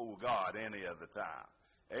can't fool God any of the time?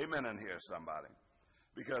 Amen in here, somebody.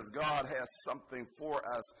 Because God has something for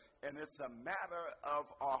us, and it's a matter of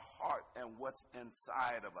our heart and what's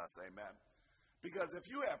inside of us, amen. Because if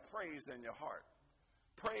you have praise in your heart,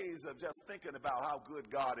 praise of just thinking about how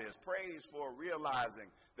good God is, praise for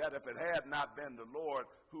realizing that if it had not been the Lord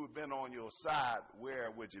who had been on your side,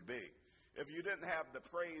 where would you be? If you didn't have the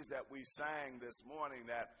praise that we sang this morning,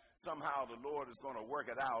 that somehow the Lord is going to work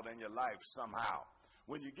it out in your life somehow.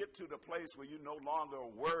 When you get to the place where you're no longer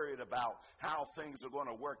worried about how things are going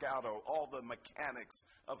to work out or all the mechanics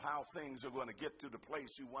of how things are going to get to the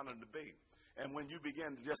place you want them to be. And when you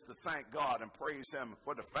begin just to thank God and praise him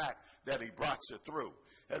for the fact that he brought you through.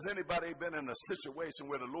 Has anybody been in a situation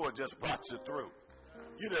where the Lord just brought you through?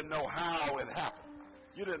 You didn't know how it happened.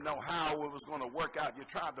 You didn't know how it was going to work out. You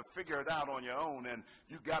tried to figure it out on your own, and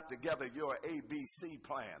you got together your ABC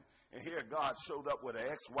plan. And here God showed up with an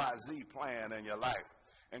XYZ plan in your life.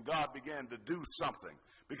 And God began to do something.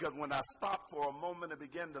 Because when I stop for a moment and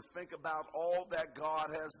begin to think about all that God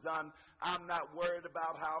has done, I'm not worried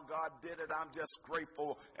about how God did it. I'm just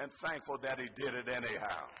grateful and thankful that he did it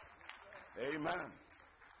anyhow. Amen.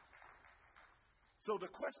 So the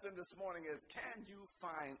question this morning is, can you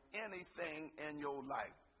find anything in your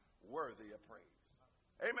life worthy of praise?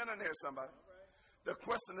 Amen in here, somebody. The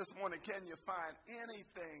question this morning, can you find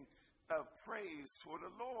anything of praise for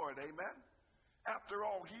the Lord? Amen. After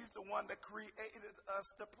all, he's the one that created us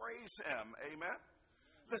to praise him. Amen.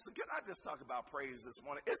 Listen, can I just talk about praise this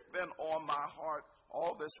morning? It's been on my heart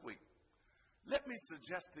all this week. Let me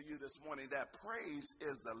suggest to you this morning that praise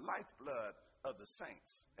is the lifeblood of the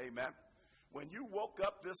saints. Amen. When you woke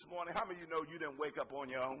up this morning, how many of you know you didn't wake up on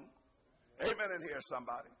your own? Amen in here,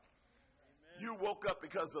 somebody. Amen. You woke up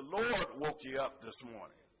because the Lord woke you up this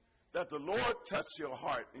morning. That the Lord touched your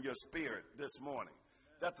heart and your spirit this morning.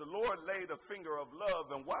 That the Lord laid a finger of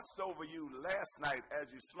love and watched over you last night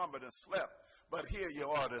as you slumbered and slept. But here you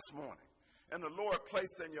are this morning. And the Lord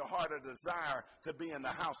placed in your heart a desire to be in the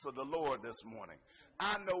house of the Lord this morning.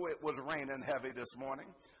 I know it was raining heavy this morning.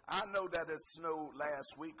 I know that it snowed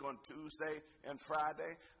last week on Tuesday and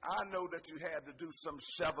Friday. I know that you had to do some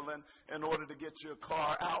shoveling in order to get your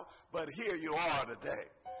car out. But here you are today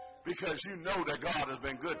because you know that God has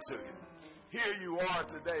been good to you. Here you are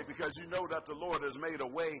today because you know that the Lord has made a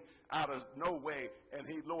way out of no way, and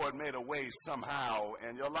Lord made a way somehow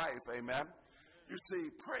in your life. Amen. You see,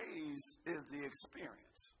 praise is the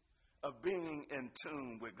experience of being in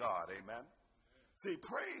tune with God. Amen. See,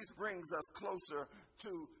 praise brings us closer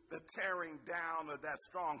to the tearing down of that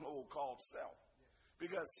stronghold called self.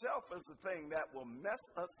 Because self is the thing that will mess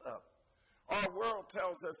us up. Our world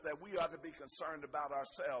tells us that we ought to be concerned about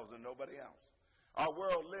ourselves and nobody else. Our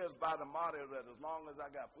world lives by the motto that as long as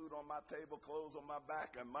I got food on my table, clothes on my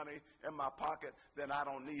back, and money in my pocket, then I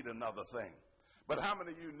don't need another thing. But how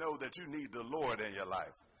many of you know that you need the Lord in your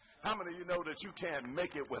life? How many of you know that you can't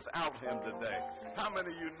make it without him today? How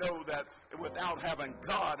many of you know that without having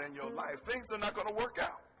God in your life, things are not going to work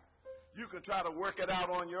out? You can try to work it out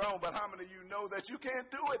on your own, but how many of you know that you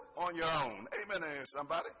can't do it on your own? Amen,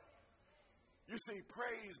 somebody. You see,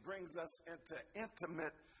 praise brings us into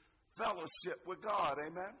intimate fellowship with God.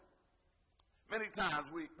 Amen. Many times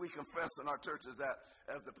we confess in our churches that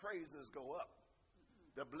as the praises go up,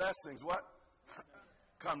 the blessings, what?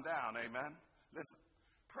 Come down. Amen. Listen,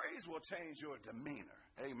 praise will change your demeanor.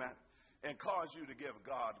 Amen. And cause you to give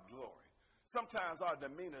God glory. Sometimes our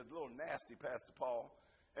demeanor is a little nasty, Pastor Paul,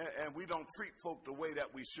 and we don't treat folk the way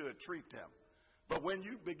that we should treat them. But when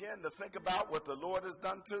you begin to think about what the Lord has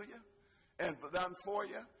done to you and done for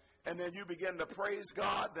you, and then you begin to praise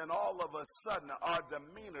God, then all of a sudden our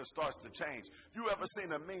demeanor starts to change. You ever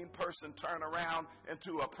seen a mean person turn around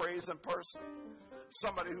into a praising person?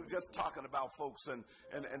 Somebody who's just talking about folks and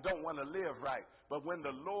don't want to live right. But when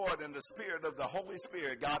the Lord and the Spirit of the Holy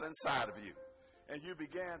Spirit got inside of you, and you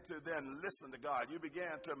began to then listen to God, you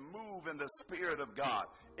began to move in the Spirit of God,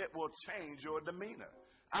 it will change your demeanor.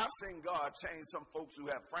 I've seen God change some folks who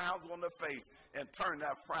have frowns on their face and turn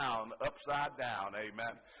that frown upside down.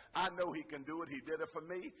 Amen. I know he can do it. He did it for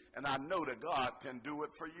me, and I know that God can do it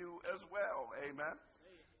for you as well. Amen.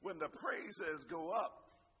 When the praises go up,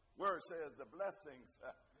 word says the blessings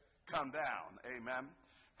come down. Amen.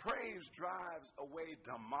 Praise drives away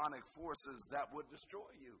demonic forces that would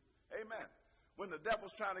destroy you. Amen. When the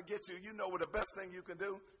devil's trying to get you, you know what the best thing you can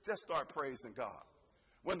do? Just start praising God.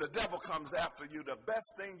 When the devil comes after you, the best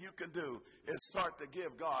thing you can do is start to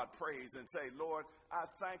give God praise and say, Lord, I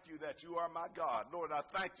thank you that you are my God. Lord, I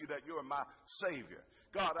thank you that you are my Savior.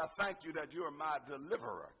 God, I thank you that you are my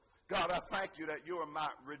deliverer. God, I thank you that you are my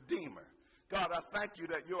redeemer. God, I thank you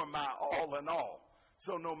that you are my all in all.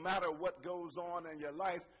 So no matter what goes on in your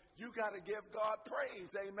life, you got to give God praise.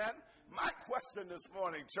 Amen. My question this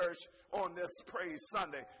morning, church, on this Praise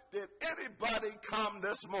Sunday, did anybody come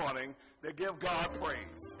this morning to give God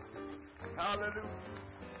praise? Hallelujah.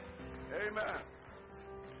 Amen.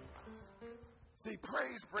 See,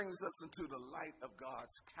 praise brings us into the light of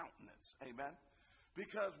God's countenance. Amen.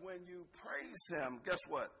 Because when you praise him, guess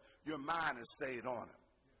what? Your mind is stayed on him.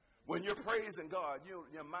 When you're praising God,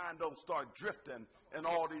 your mind don't start drifting and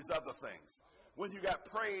all these other things. When you got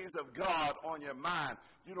praise of God on your mind,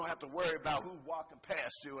 you don't have to worry about who's walking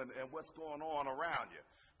past you and what's going on around you.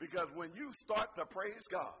 Because when you start to praise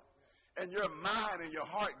God and your mind and your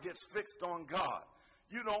heart gets fixed on God,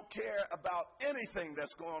 you don't care about anything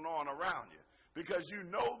that's going on around you. Because you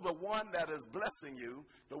know the one that is blessing you,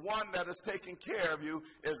 the one that is taking care of you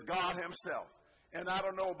is God himself. And I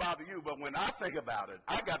don't know about you, but when I think about it,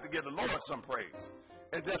 I got to give the Lord some praise.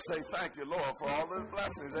 And just say thank you, Lord, for all the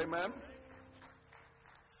blessings. Amen.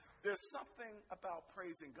 There's something about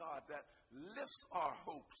praising God that lifts our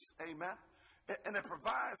hopes. Amen. And it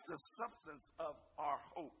provides the substance of our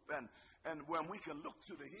hope. And when we can look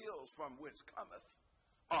to the hills from which cometh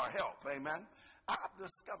our help. Amen. I've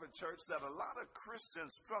discovered, church, that a lot of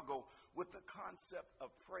Christians struggle with the concept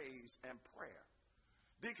of praise and prayer.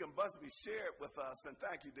 Deacon Busby shared with us, and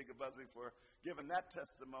thank you, Deacon Busby, for giving that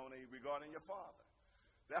testimony regarding your father.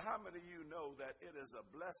 Now, how many of you know that it is a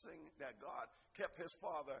blessing that God kept his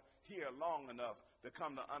father here long enough to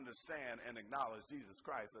come to understand and acknowledge Jesus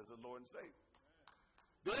Christ as the Lord and Savior?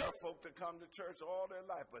 There are folk that come to church all their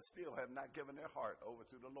life but still have not given their heart over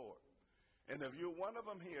to the Lord. And if you're one of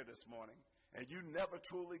them here this morning and you never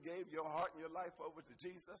truly gave your heart and your life over to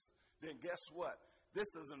Jesus, then guess what? This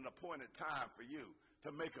is an appointed time for you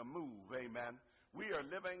to make a move, amen. We are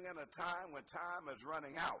living in a time when time is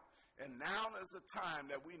running out. And now is the time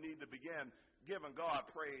that we need to begin giving God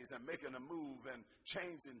praise and making a move and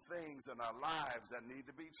changing things in our lives that need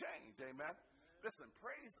to be changed, amen. Listen,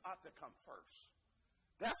 praise ought to come first.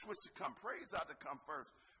 That's what should come. Praise ought to come first.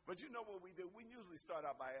 But you know what we do? We usually start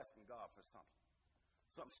out by asking God for something,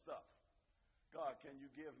 some stuff. God, can you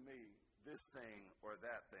give me this thing or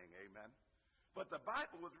that thing? Amen. But the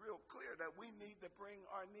Bible is real clear that we need to bring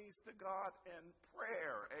our needs to God in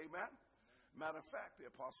prayer. Amen. Matter of fact, the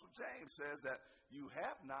Apostle James says that you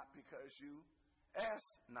have not because you ask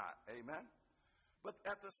not. Amen. But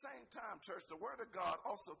at the same time, church, the Word of God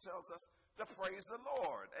also tells us to praise the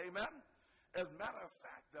Lord. Amen. As a matter of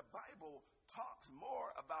fact, the Bible talks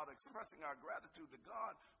more about expressing our gratitude to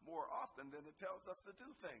God more often than it tells us to do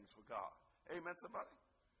things for God. Amen, somebody?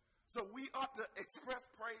 So we ought to express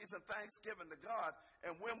praise and thanksgiving to God.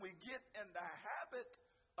 And when we get in the habit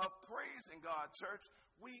of praising God, church,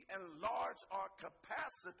 we enlarge our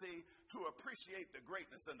capacity to appreciate the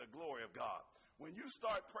greatness and the glory of God. When you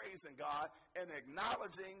start praising God and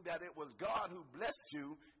acknowledging that it was God who blessed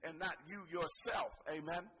you and not you yourself,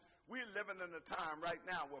 amen? We're living in a time right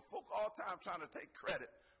now where folk all the time trying to take credit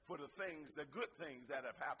for the things, the good things that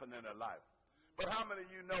have happened in their life. But how many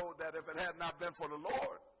of you know that if it had not been for the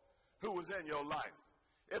Lord who was in your life,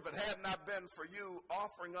 if it had not been for you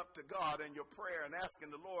offering up to God in your prayer and asking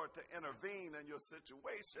the Lord to intervene in your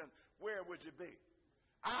situation, where would you be?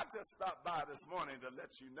 I just stopped by this morning to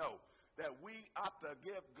let you know that we ought to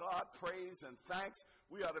give God praise and thanks.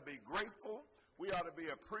 We ought to be grateful. We ought to be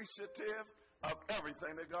appreciative of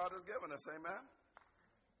everything that God has given us. Amen?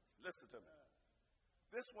 Listen to me.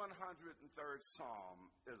 This 103rd Psalm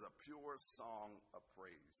is a pure song of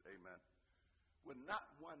praise. Amen. With not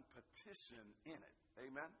one petition in it.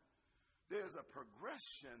 Amen. There's a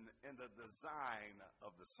progression in the design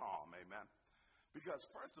of the psalm. Amen. Because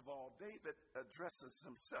first of all, David addresses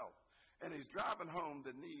himself. And he's driving home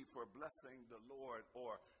the need for blessing the Lord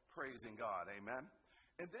or praising God. Amen.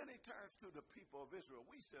 And then he turns to the people of Israel.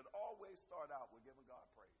 We should always start out with giving God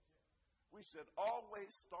praise. We should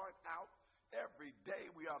always start out every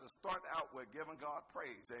day. We ought to start out with giving God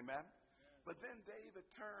praise. Amen. But then David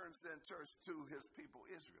turns then church to his people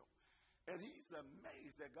Israel. And he's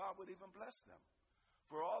amazed that God would even bless them.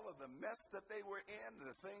 For all of the mess that they were in,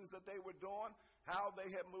 the things that they were doing, how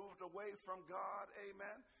they had moved away from God.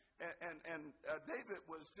 Amen. And David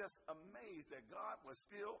was just amazed that God was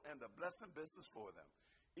still in the blessing business for them,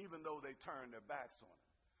 even though they turned their backs on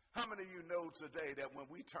him. How many of you know today that when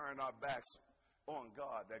we turn our backs on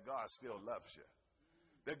God, that God still loves you,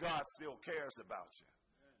 that God still cares about you,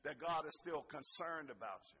 that God is still concerned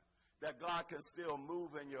about you, that God can still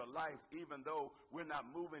move in your life even though we're not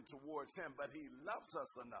moving towards him, but he loves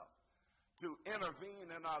us enough to intervene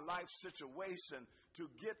in our life situation to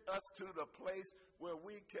get us to the place where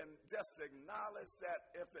we can just acknowledge that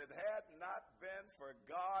if it had not been for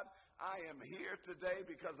God, I am here today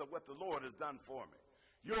because of what the Lord has done for me.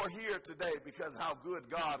 You're here today because how good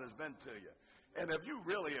God has been to you. And if you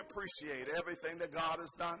really appreciate everything that God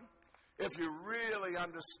has done, if you really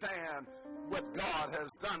understand what God has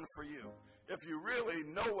done for you, if you really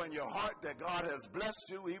know in your heart that God has blessed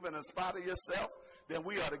you even in spite of yourself, then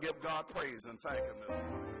we ought to give God praise and thank him this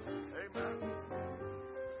morning. Amen.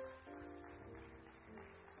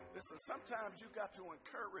 Listen, sometimes you got to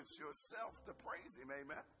encourage yourself to praise him.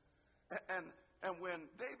 Amen. And when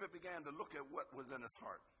David began to look at what was in his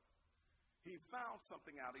heart, he found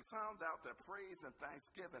something out. He found out that praise and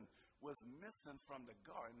thanksgiving was missing from the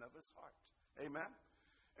garden of his heart. Amen.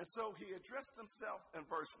 And so he addressed himself in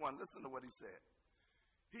verse 1. Listen to what he said.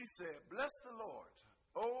 He said, "Bless the Lord,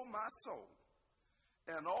 O my soul,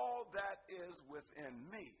 and all that is within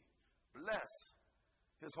me. Bless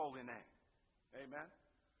his holy name." Amen.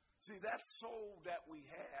 See, that soul that we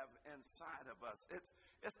have inside of us,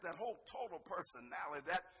 it's that whole total personality,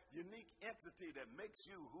 that unique entity that makes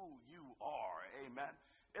you who you are. Amen.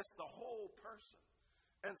 It's the whole person.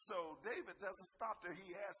 And so David doesn't stop there.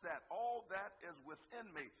 He has that. All that is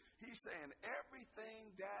within me. He's saying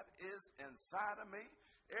everything that is inside of me,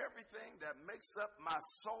 everything that makes up my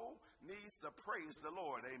soul needs to praise the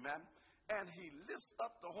Lord. Amen. And he lifts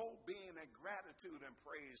up the whole being in gratitude and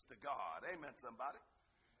praise to God. Amen, somebody.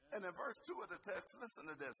 And in verse 2 of the text, listen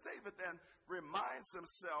to this. David then reminds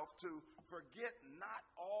himself to forget not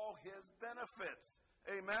all his benefits.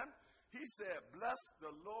 Amen. He said, "Bless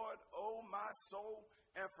the Lord, O my soul,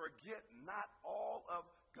 and forget not all of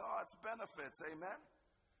God's benefits." Amen.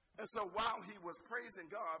 And so while he was praising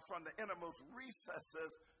God from the innermost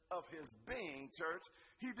recesses of his being, church,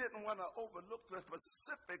 he didn't want to overlook the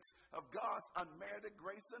specifics of God's unmerited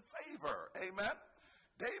grace and favor. Amen.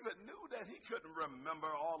 David knew that he couldn't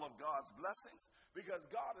remember all of God's blessings because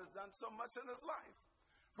God has done so much in his life.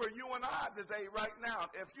 For you and I today, right now,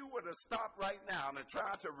 if you were to stop right now and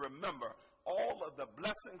try to remember all of the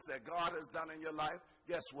blessings that God has done in your life,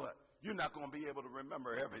 guess what? You're not going to be able to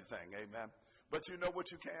remember everything, amen. But you know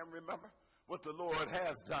what you can remember? What the Lord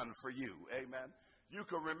has done for you, amen. You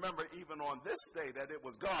can remember even on this day that it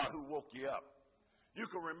was God who woke you up. You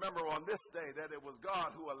can remember on this day that it was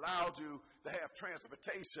God who allowed you to have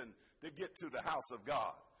transportation to get to the house of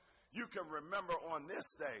God. You can remember on this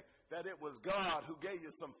day that it was God who gave you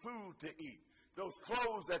some food to eat, those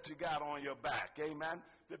clothes that you got on your back, amen,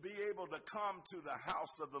 to be able to come to the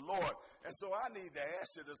house of the Lord. And so I need to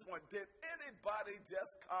ask you this morning, did anybody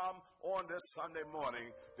just come on this Sunday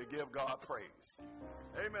morning to give God praise?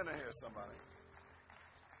 Amen. I hear somebody.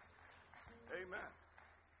 Amen.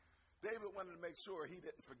 David wanted to make sure he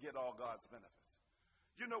didn't forget all God's benefits.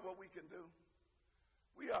 You know what we can do?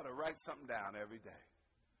 We ought to write something down every day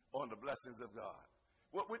on the blessings of God.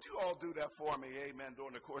 Well, would you all do that for me, amen,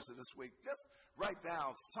 during the course of this week? Just write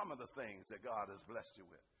down some of the things that God has blessed you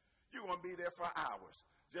with. You're going to be there for hours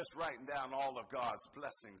just writing down all of God's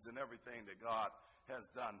blessings and everything that God has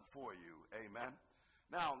done for you, amen.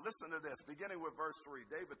 Now, listen to this. Beginning with verse 3,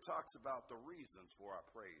 David talks about the reasons for our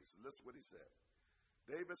praise. Listen what he said.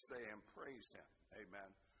 David saying, praise him,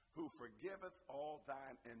 amen, who forgiveth all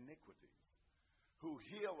thine iniquities, who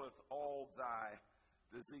healeth all thy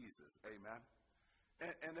diseases, amen.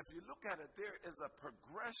 And if you look at it, there is a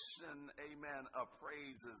progression, amen, of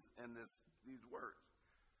praises in these words.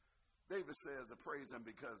 David says to praise him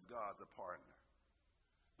because God's a partner.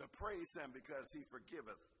 To praise him because he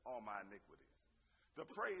forgiveth all my iniquities. To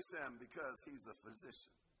praise him because he's a physician.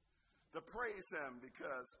 To praise him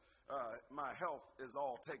because my health is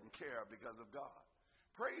all taken care of because of God.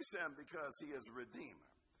 Praise him because he is a redeemer.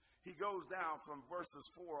 He goes down from verses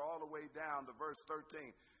 4 all the way down to verse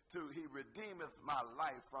 13 to he redeemeth my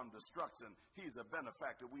life from destruction. He's a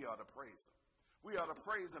benefactor. We ought to praise him. We ought to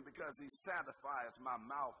praise him because he satisfies my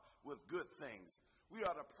mouth with good things. We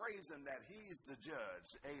ought to praise him that he's the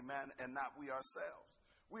judge, amen, and not we ourselves.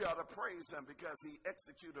 We ought to praise him because he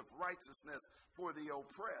executeth righteousness for the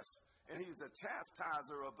oppressed, and he's a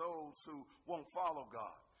chastiser of those who won't follow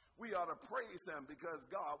God. We ought to praise him because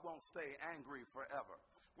God won't stay angry forever.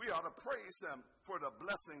 We ought to praise him for the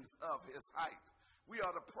blessings of his height. We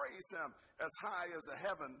ought to praise him as high as the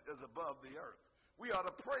heaven is above the earth. We ought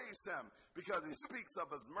to praise him because he speaks of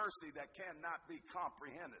his mercy that cannot be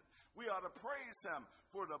comprehended. We ought to praise him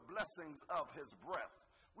for the blessings of his breath.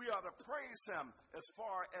 We ought to praise him as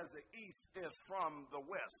far as the east is from the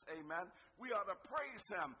west. Amen. We ought to praise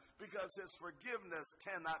him because his forgiveness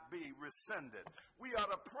cannot be rescinded. We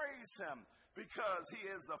ought to praise him because he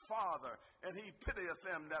is the Father and he pitieth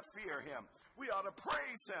them that fear him. We ought to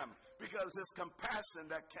praise him because his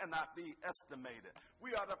compassion that cannot be estimated.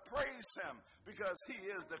 We ought to praise him because he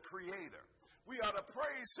is the creator. We ought to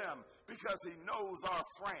praise him because he knows our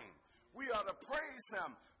frame. We ought to praise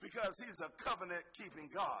him because he's a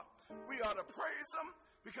covenant-keeping God. We ought to praise him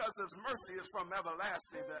because his mercy is from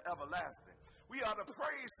everlasting to everlasting. We ought to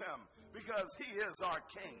praise him because he is our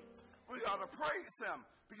king. We ought to praise him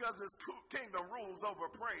because his kingdom rules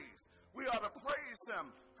over praise. We ought to praise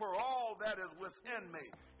him for all that is within me.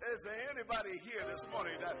 Is there anybody here this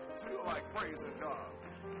morning that feel like praising God?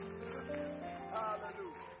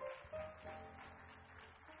 Hallelujah.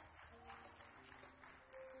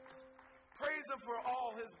 Praise him for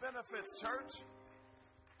all his benefits, church.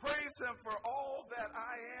 Praise him for all that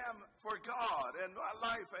I am for God in my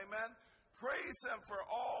life, amen. Praise him for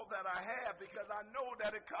all that I have because I know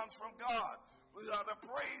that it comes from God. We ought to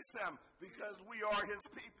praise him because we are his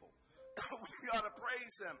people. We ought to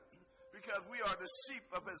praise him because we are the sheep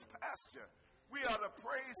of his pasture. We ought to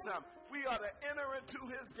praise him. We ought to enter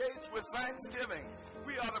into his gates with thanksgiving.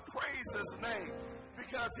 We ought to praise his name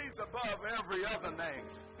because he's above every other name.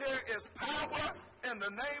 There is power in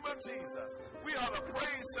the name of Jesus. We ought to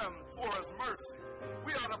praise him for his mercy.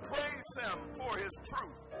 We ought to praise him for his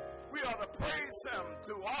truth. We ought to praise him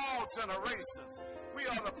to all generations. We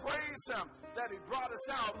ought to praise him that he brought us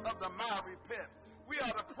out of the miry pit. We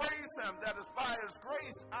ought to praise him that is by his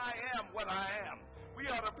grace I am what I am. We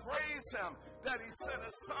ought to praise him that he sent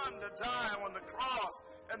his son to die on the cross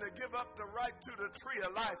and to give up the right to the tree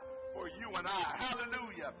of life for you and I.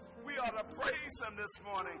 Hallelujah. We ought to praise him this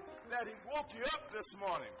morning that he woke you up this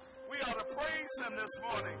morning. We ought to praise him this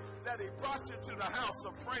morning that he brought you to the house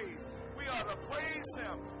of praise. We ought to praise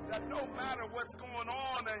him that no matter what's going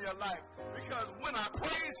on in your life, because when I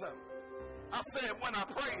praise him, I said when I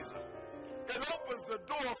praise him, it opens the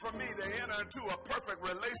door for me to enter into a perfect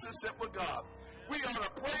relationship with God. We ought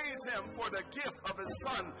to praise him for the gift of his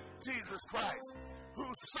son, Jesus Christ, who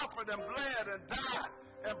suffered and bled and died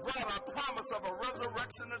and brought a promise of a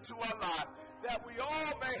resurrection into our life, that we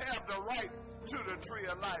all may have the right to the tree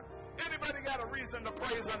of life. Anybody got a reason to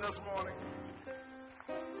praise him this morning?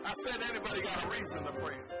 I said anybody got a reason to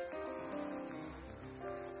praise him.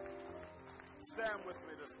 Stand with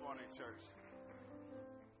me this morning, church.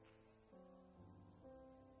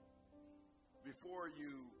 Before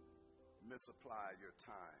you misapply your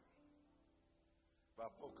time by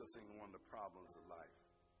focusing on the problems of life,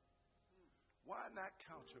 why not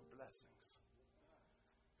count your blessings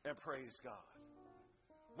and praise God?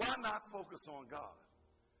 Why not focus on God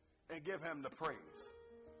and give him the praise?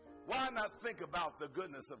 Why not think about the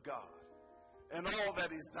goodness of God and all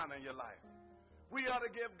that he's done in your life? We ought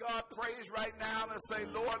to give God praise right now and say,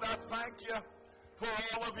 Lord, I thank you for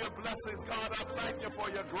all of your blessings. God, I thank you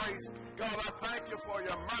for your grace. God, I thank you for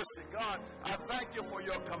your mercy. God, I thank you for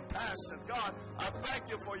your compassion. God, I thank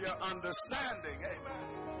you for your understanding. Amen.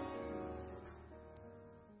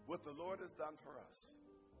 What the Lord has done for us,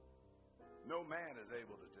 no man is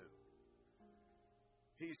able to do.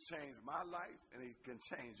 He's changed my life, and he can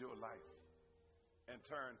change your life and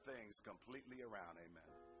turn things completely around.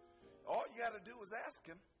 Amen. All you got to do is ask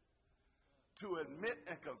him to admit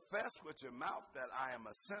and confess with your mouth that I am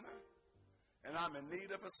a sinner and I'm in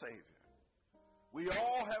need of a Savior. We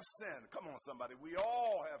all have sinned. Come on, somebody. We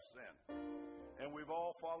all have sinned. And we've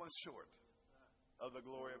all fallen short of the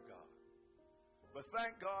glory of God. But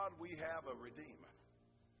thank God we have a Redeemer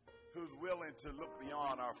who's willing to look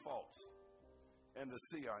beyond our faults and to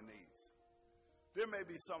see our needs. There may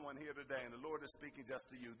be someone here today, and the Lord is speaking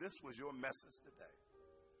just to you. This was your message today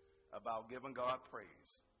about giving God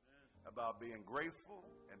praise, about being grateful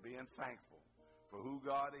and being thankful for who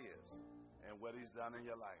God is and what he's done in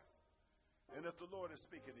your life. And if the Lord is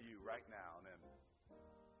speaking to you right now,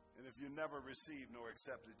 and if you never received nor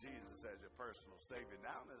accepted Jesus as your personal Savior,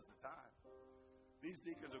 now is the time. These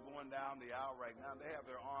deacons are going down the aisle right now. They have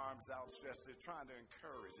their arms outstretched. They're trying to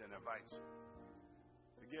encourage and invite you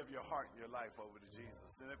to give your heart and your life over to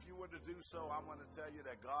Jesus. And if you were to do so, I want to tell you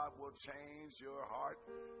that God will change your heart.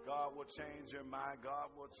 God will change your mind.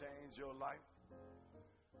 God will change your life.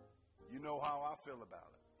 You know how I feel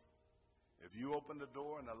about it. If you open the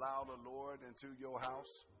door and allow the Lord into your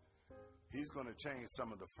house, he's going to change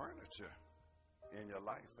some of the furniture in your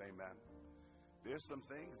life. Amen. There's some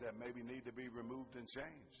things that maybe need to be removed and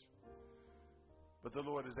changed. But the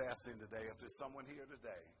Lord is asking today, if there's someone here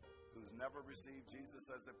today who's never received Jesus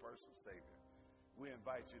as a personal Savior, we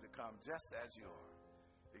invite you to come just as you are,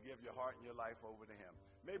 to give your heart and your life over to him.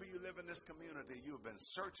 Maybe you live in this community, you've been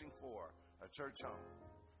searching for a church home,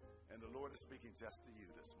 and the Lord is speaking just to you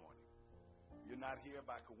this morning. You're not here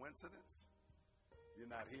by coincidence. You're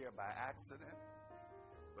not here by accident.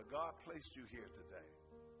 But God placed you here today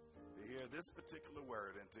to hear this particular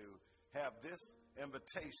word and to have this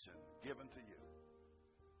invitation given to you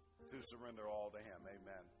to surrender all to him.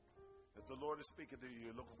 Amen. If the Lord is speaking to you,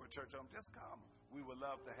 you're looking for a church home, just come. We would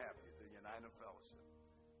love to have you to United Fellowship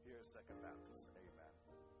here at Second Baptist. Amen.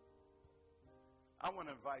 I want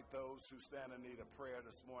to invite those who stand in need of prayer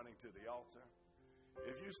this morning to the altar.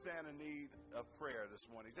 If you stand in need of prayer this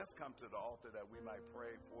morning, just come to the altar that we might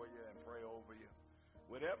pray for you and pray over you.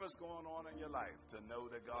 Whatever's going on in your life, to know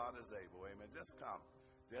that God is able. Amen. Just come,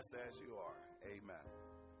 just as you are. Amen.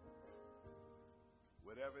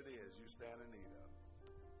 Whatever it is you stand in need of.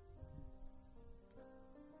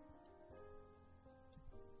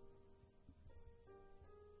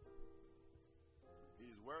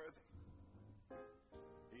 He's worthy.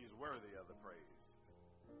 He's worthy of the praise.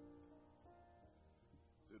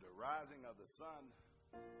 To the rising of the sun,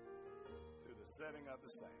 to the setting of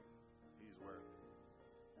the same, he's worthy.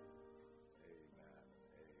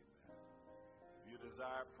 If you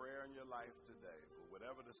desire prayer in your life today, for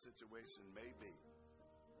whatever the situation may be,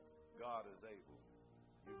 God is able.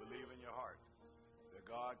 You believe in your heart that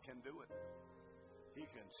God can do it. He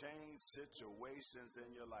can change situations in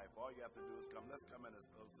your life. All you have to do is come. Let's come in as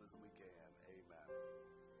close as we can. Amen.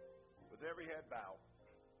 With every head bowed,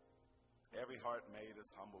 every heart made as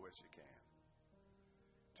humble as you can.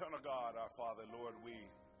 Eternal God, our Father, Lord, we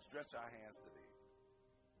stretch our hands to thee.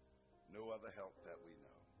 No other help that we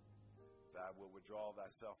know. Thou wilt withdraw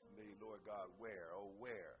thyself from thee, Lord God,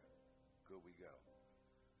 where could we go?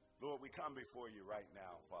 Lord, we come before you right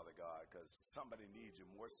now, Father God, because somebody needs you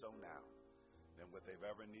more so now than what they've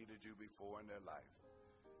ever needed you before in their life.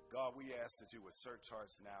 God, we ask that you would search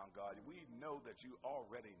hearts now, God. We know that you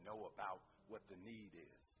already know about what the need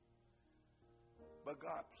is. But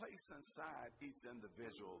God, place inside each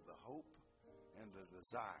individual the hope and the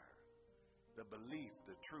desire, the belief,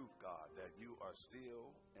 the truth, God, that you are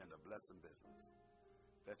still in the blessing business.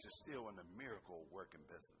 that you're still in the miracle working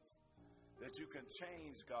business. That you can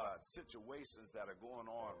change, God, situations that are going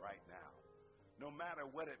on right now, no matter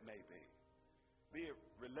what it may be it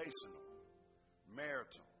relational,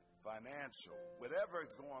 marital, financial, whatever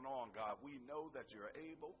is going on, God, we know that you're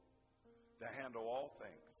able to handle all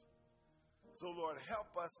things. So, Lord,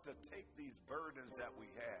 help us to take these burdens that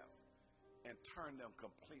we have and turn them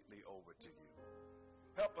completely over to you.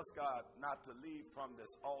 Help us, God, not to leave from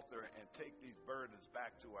this altar and take these burdens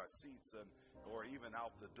back to our seats or even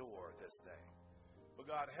out the door this day.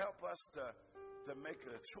 But, God, help us to make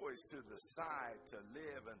a choice to decide to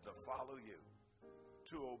live and to follow you,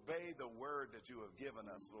 to obey the word that you have given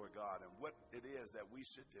us, Lord God, and what it is that we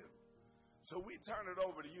should do. So we turn it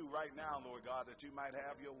over to you right now, Lord God, that you might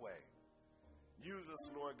have your way. Use us,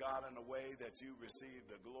 Lord God, in a way that you receive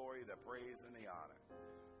the glory, the praise, and the honor.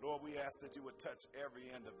 Lord, we ask that you would touch every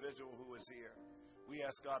individual who is here. We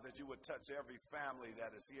ask, God, that you would touch every family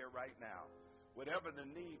that is here right now. Whatever the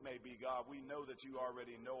need may be, God, we know that you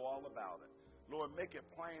already know all about it. Lord, make it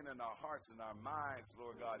plain in our hearts and our minds,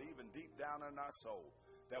 Lord God, even deep down in our soul,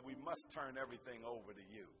 that we must turn everything over to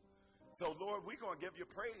you. So, Lord, we're going to give you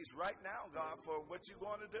praise right now, God, for what you're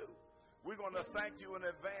going to do. We're going to thank you in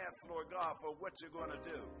advance, Lord God, for what you're going to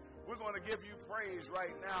do. We're going to give you praise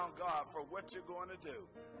right now, God, for what you're going to do.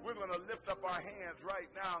 We're going to lift up our hands right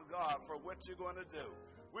now, God, for what you're going to do.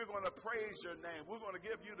 We're going to praise your name. We're going to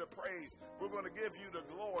give you the praise. We're going to give you the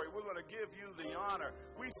glory. We're going to give you the honor.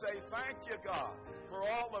 We say thank you, God, for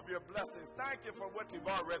all of your blessings. Thank you for what you've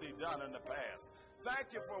already done in the past.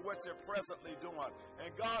 Thank you for what you're presently doing.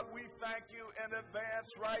 And God, we thank you in advance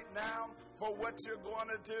right now for what you're going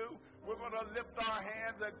to do. We're going to lift our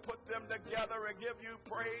hands and put them together and give you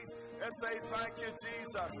praise and say thank you,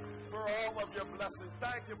 Jesus, for all of your blessings.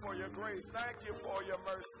 Thank you for your grace. Thank you for your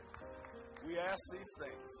mercy. We ask these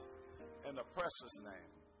things in the precious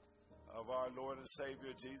name of our Lord and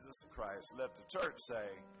Savior, Jesus Christ. Let the church say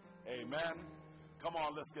amen. Come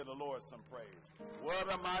on, let's give the Lord some praise.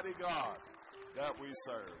 What a mighty God that we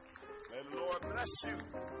serve. May the Lord bless you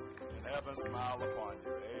and heaven smile upon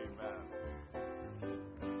you. Amen.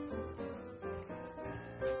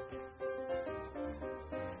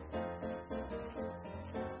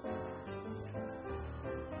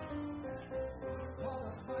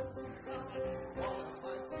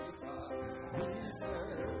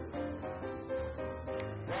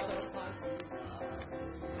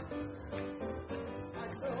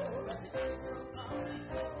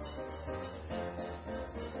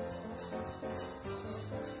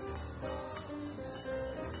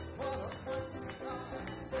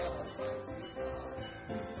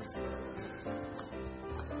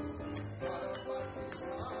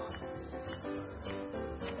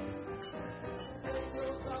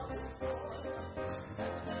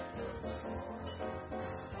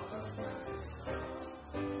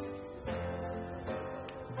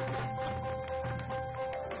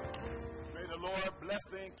 Bless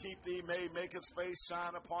thee and keep thee, may make his face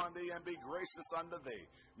shine upon thee and be gracious unto thee.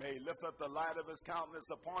 May he lift up the light of his countenance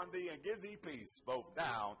upon thee and give thee peace, both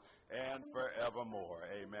now and forevermore.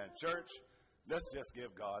 Amen. Church, let's just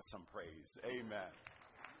give God some praise. Amen.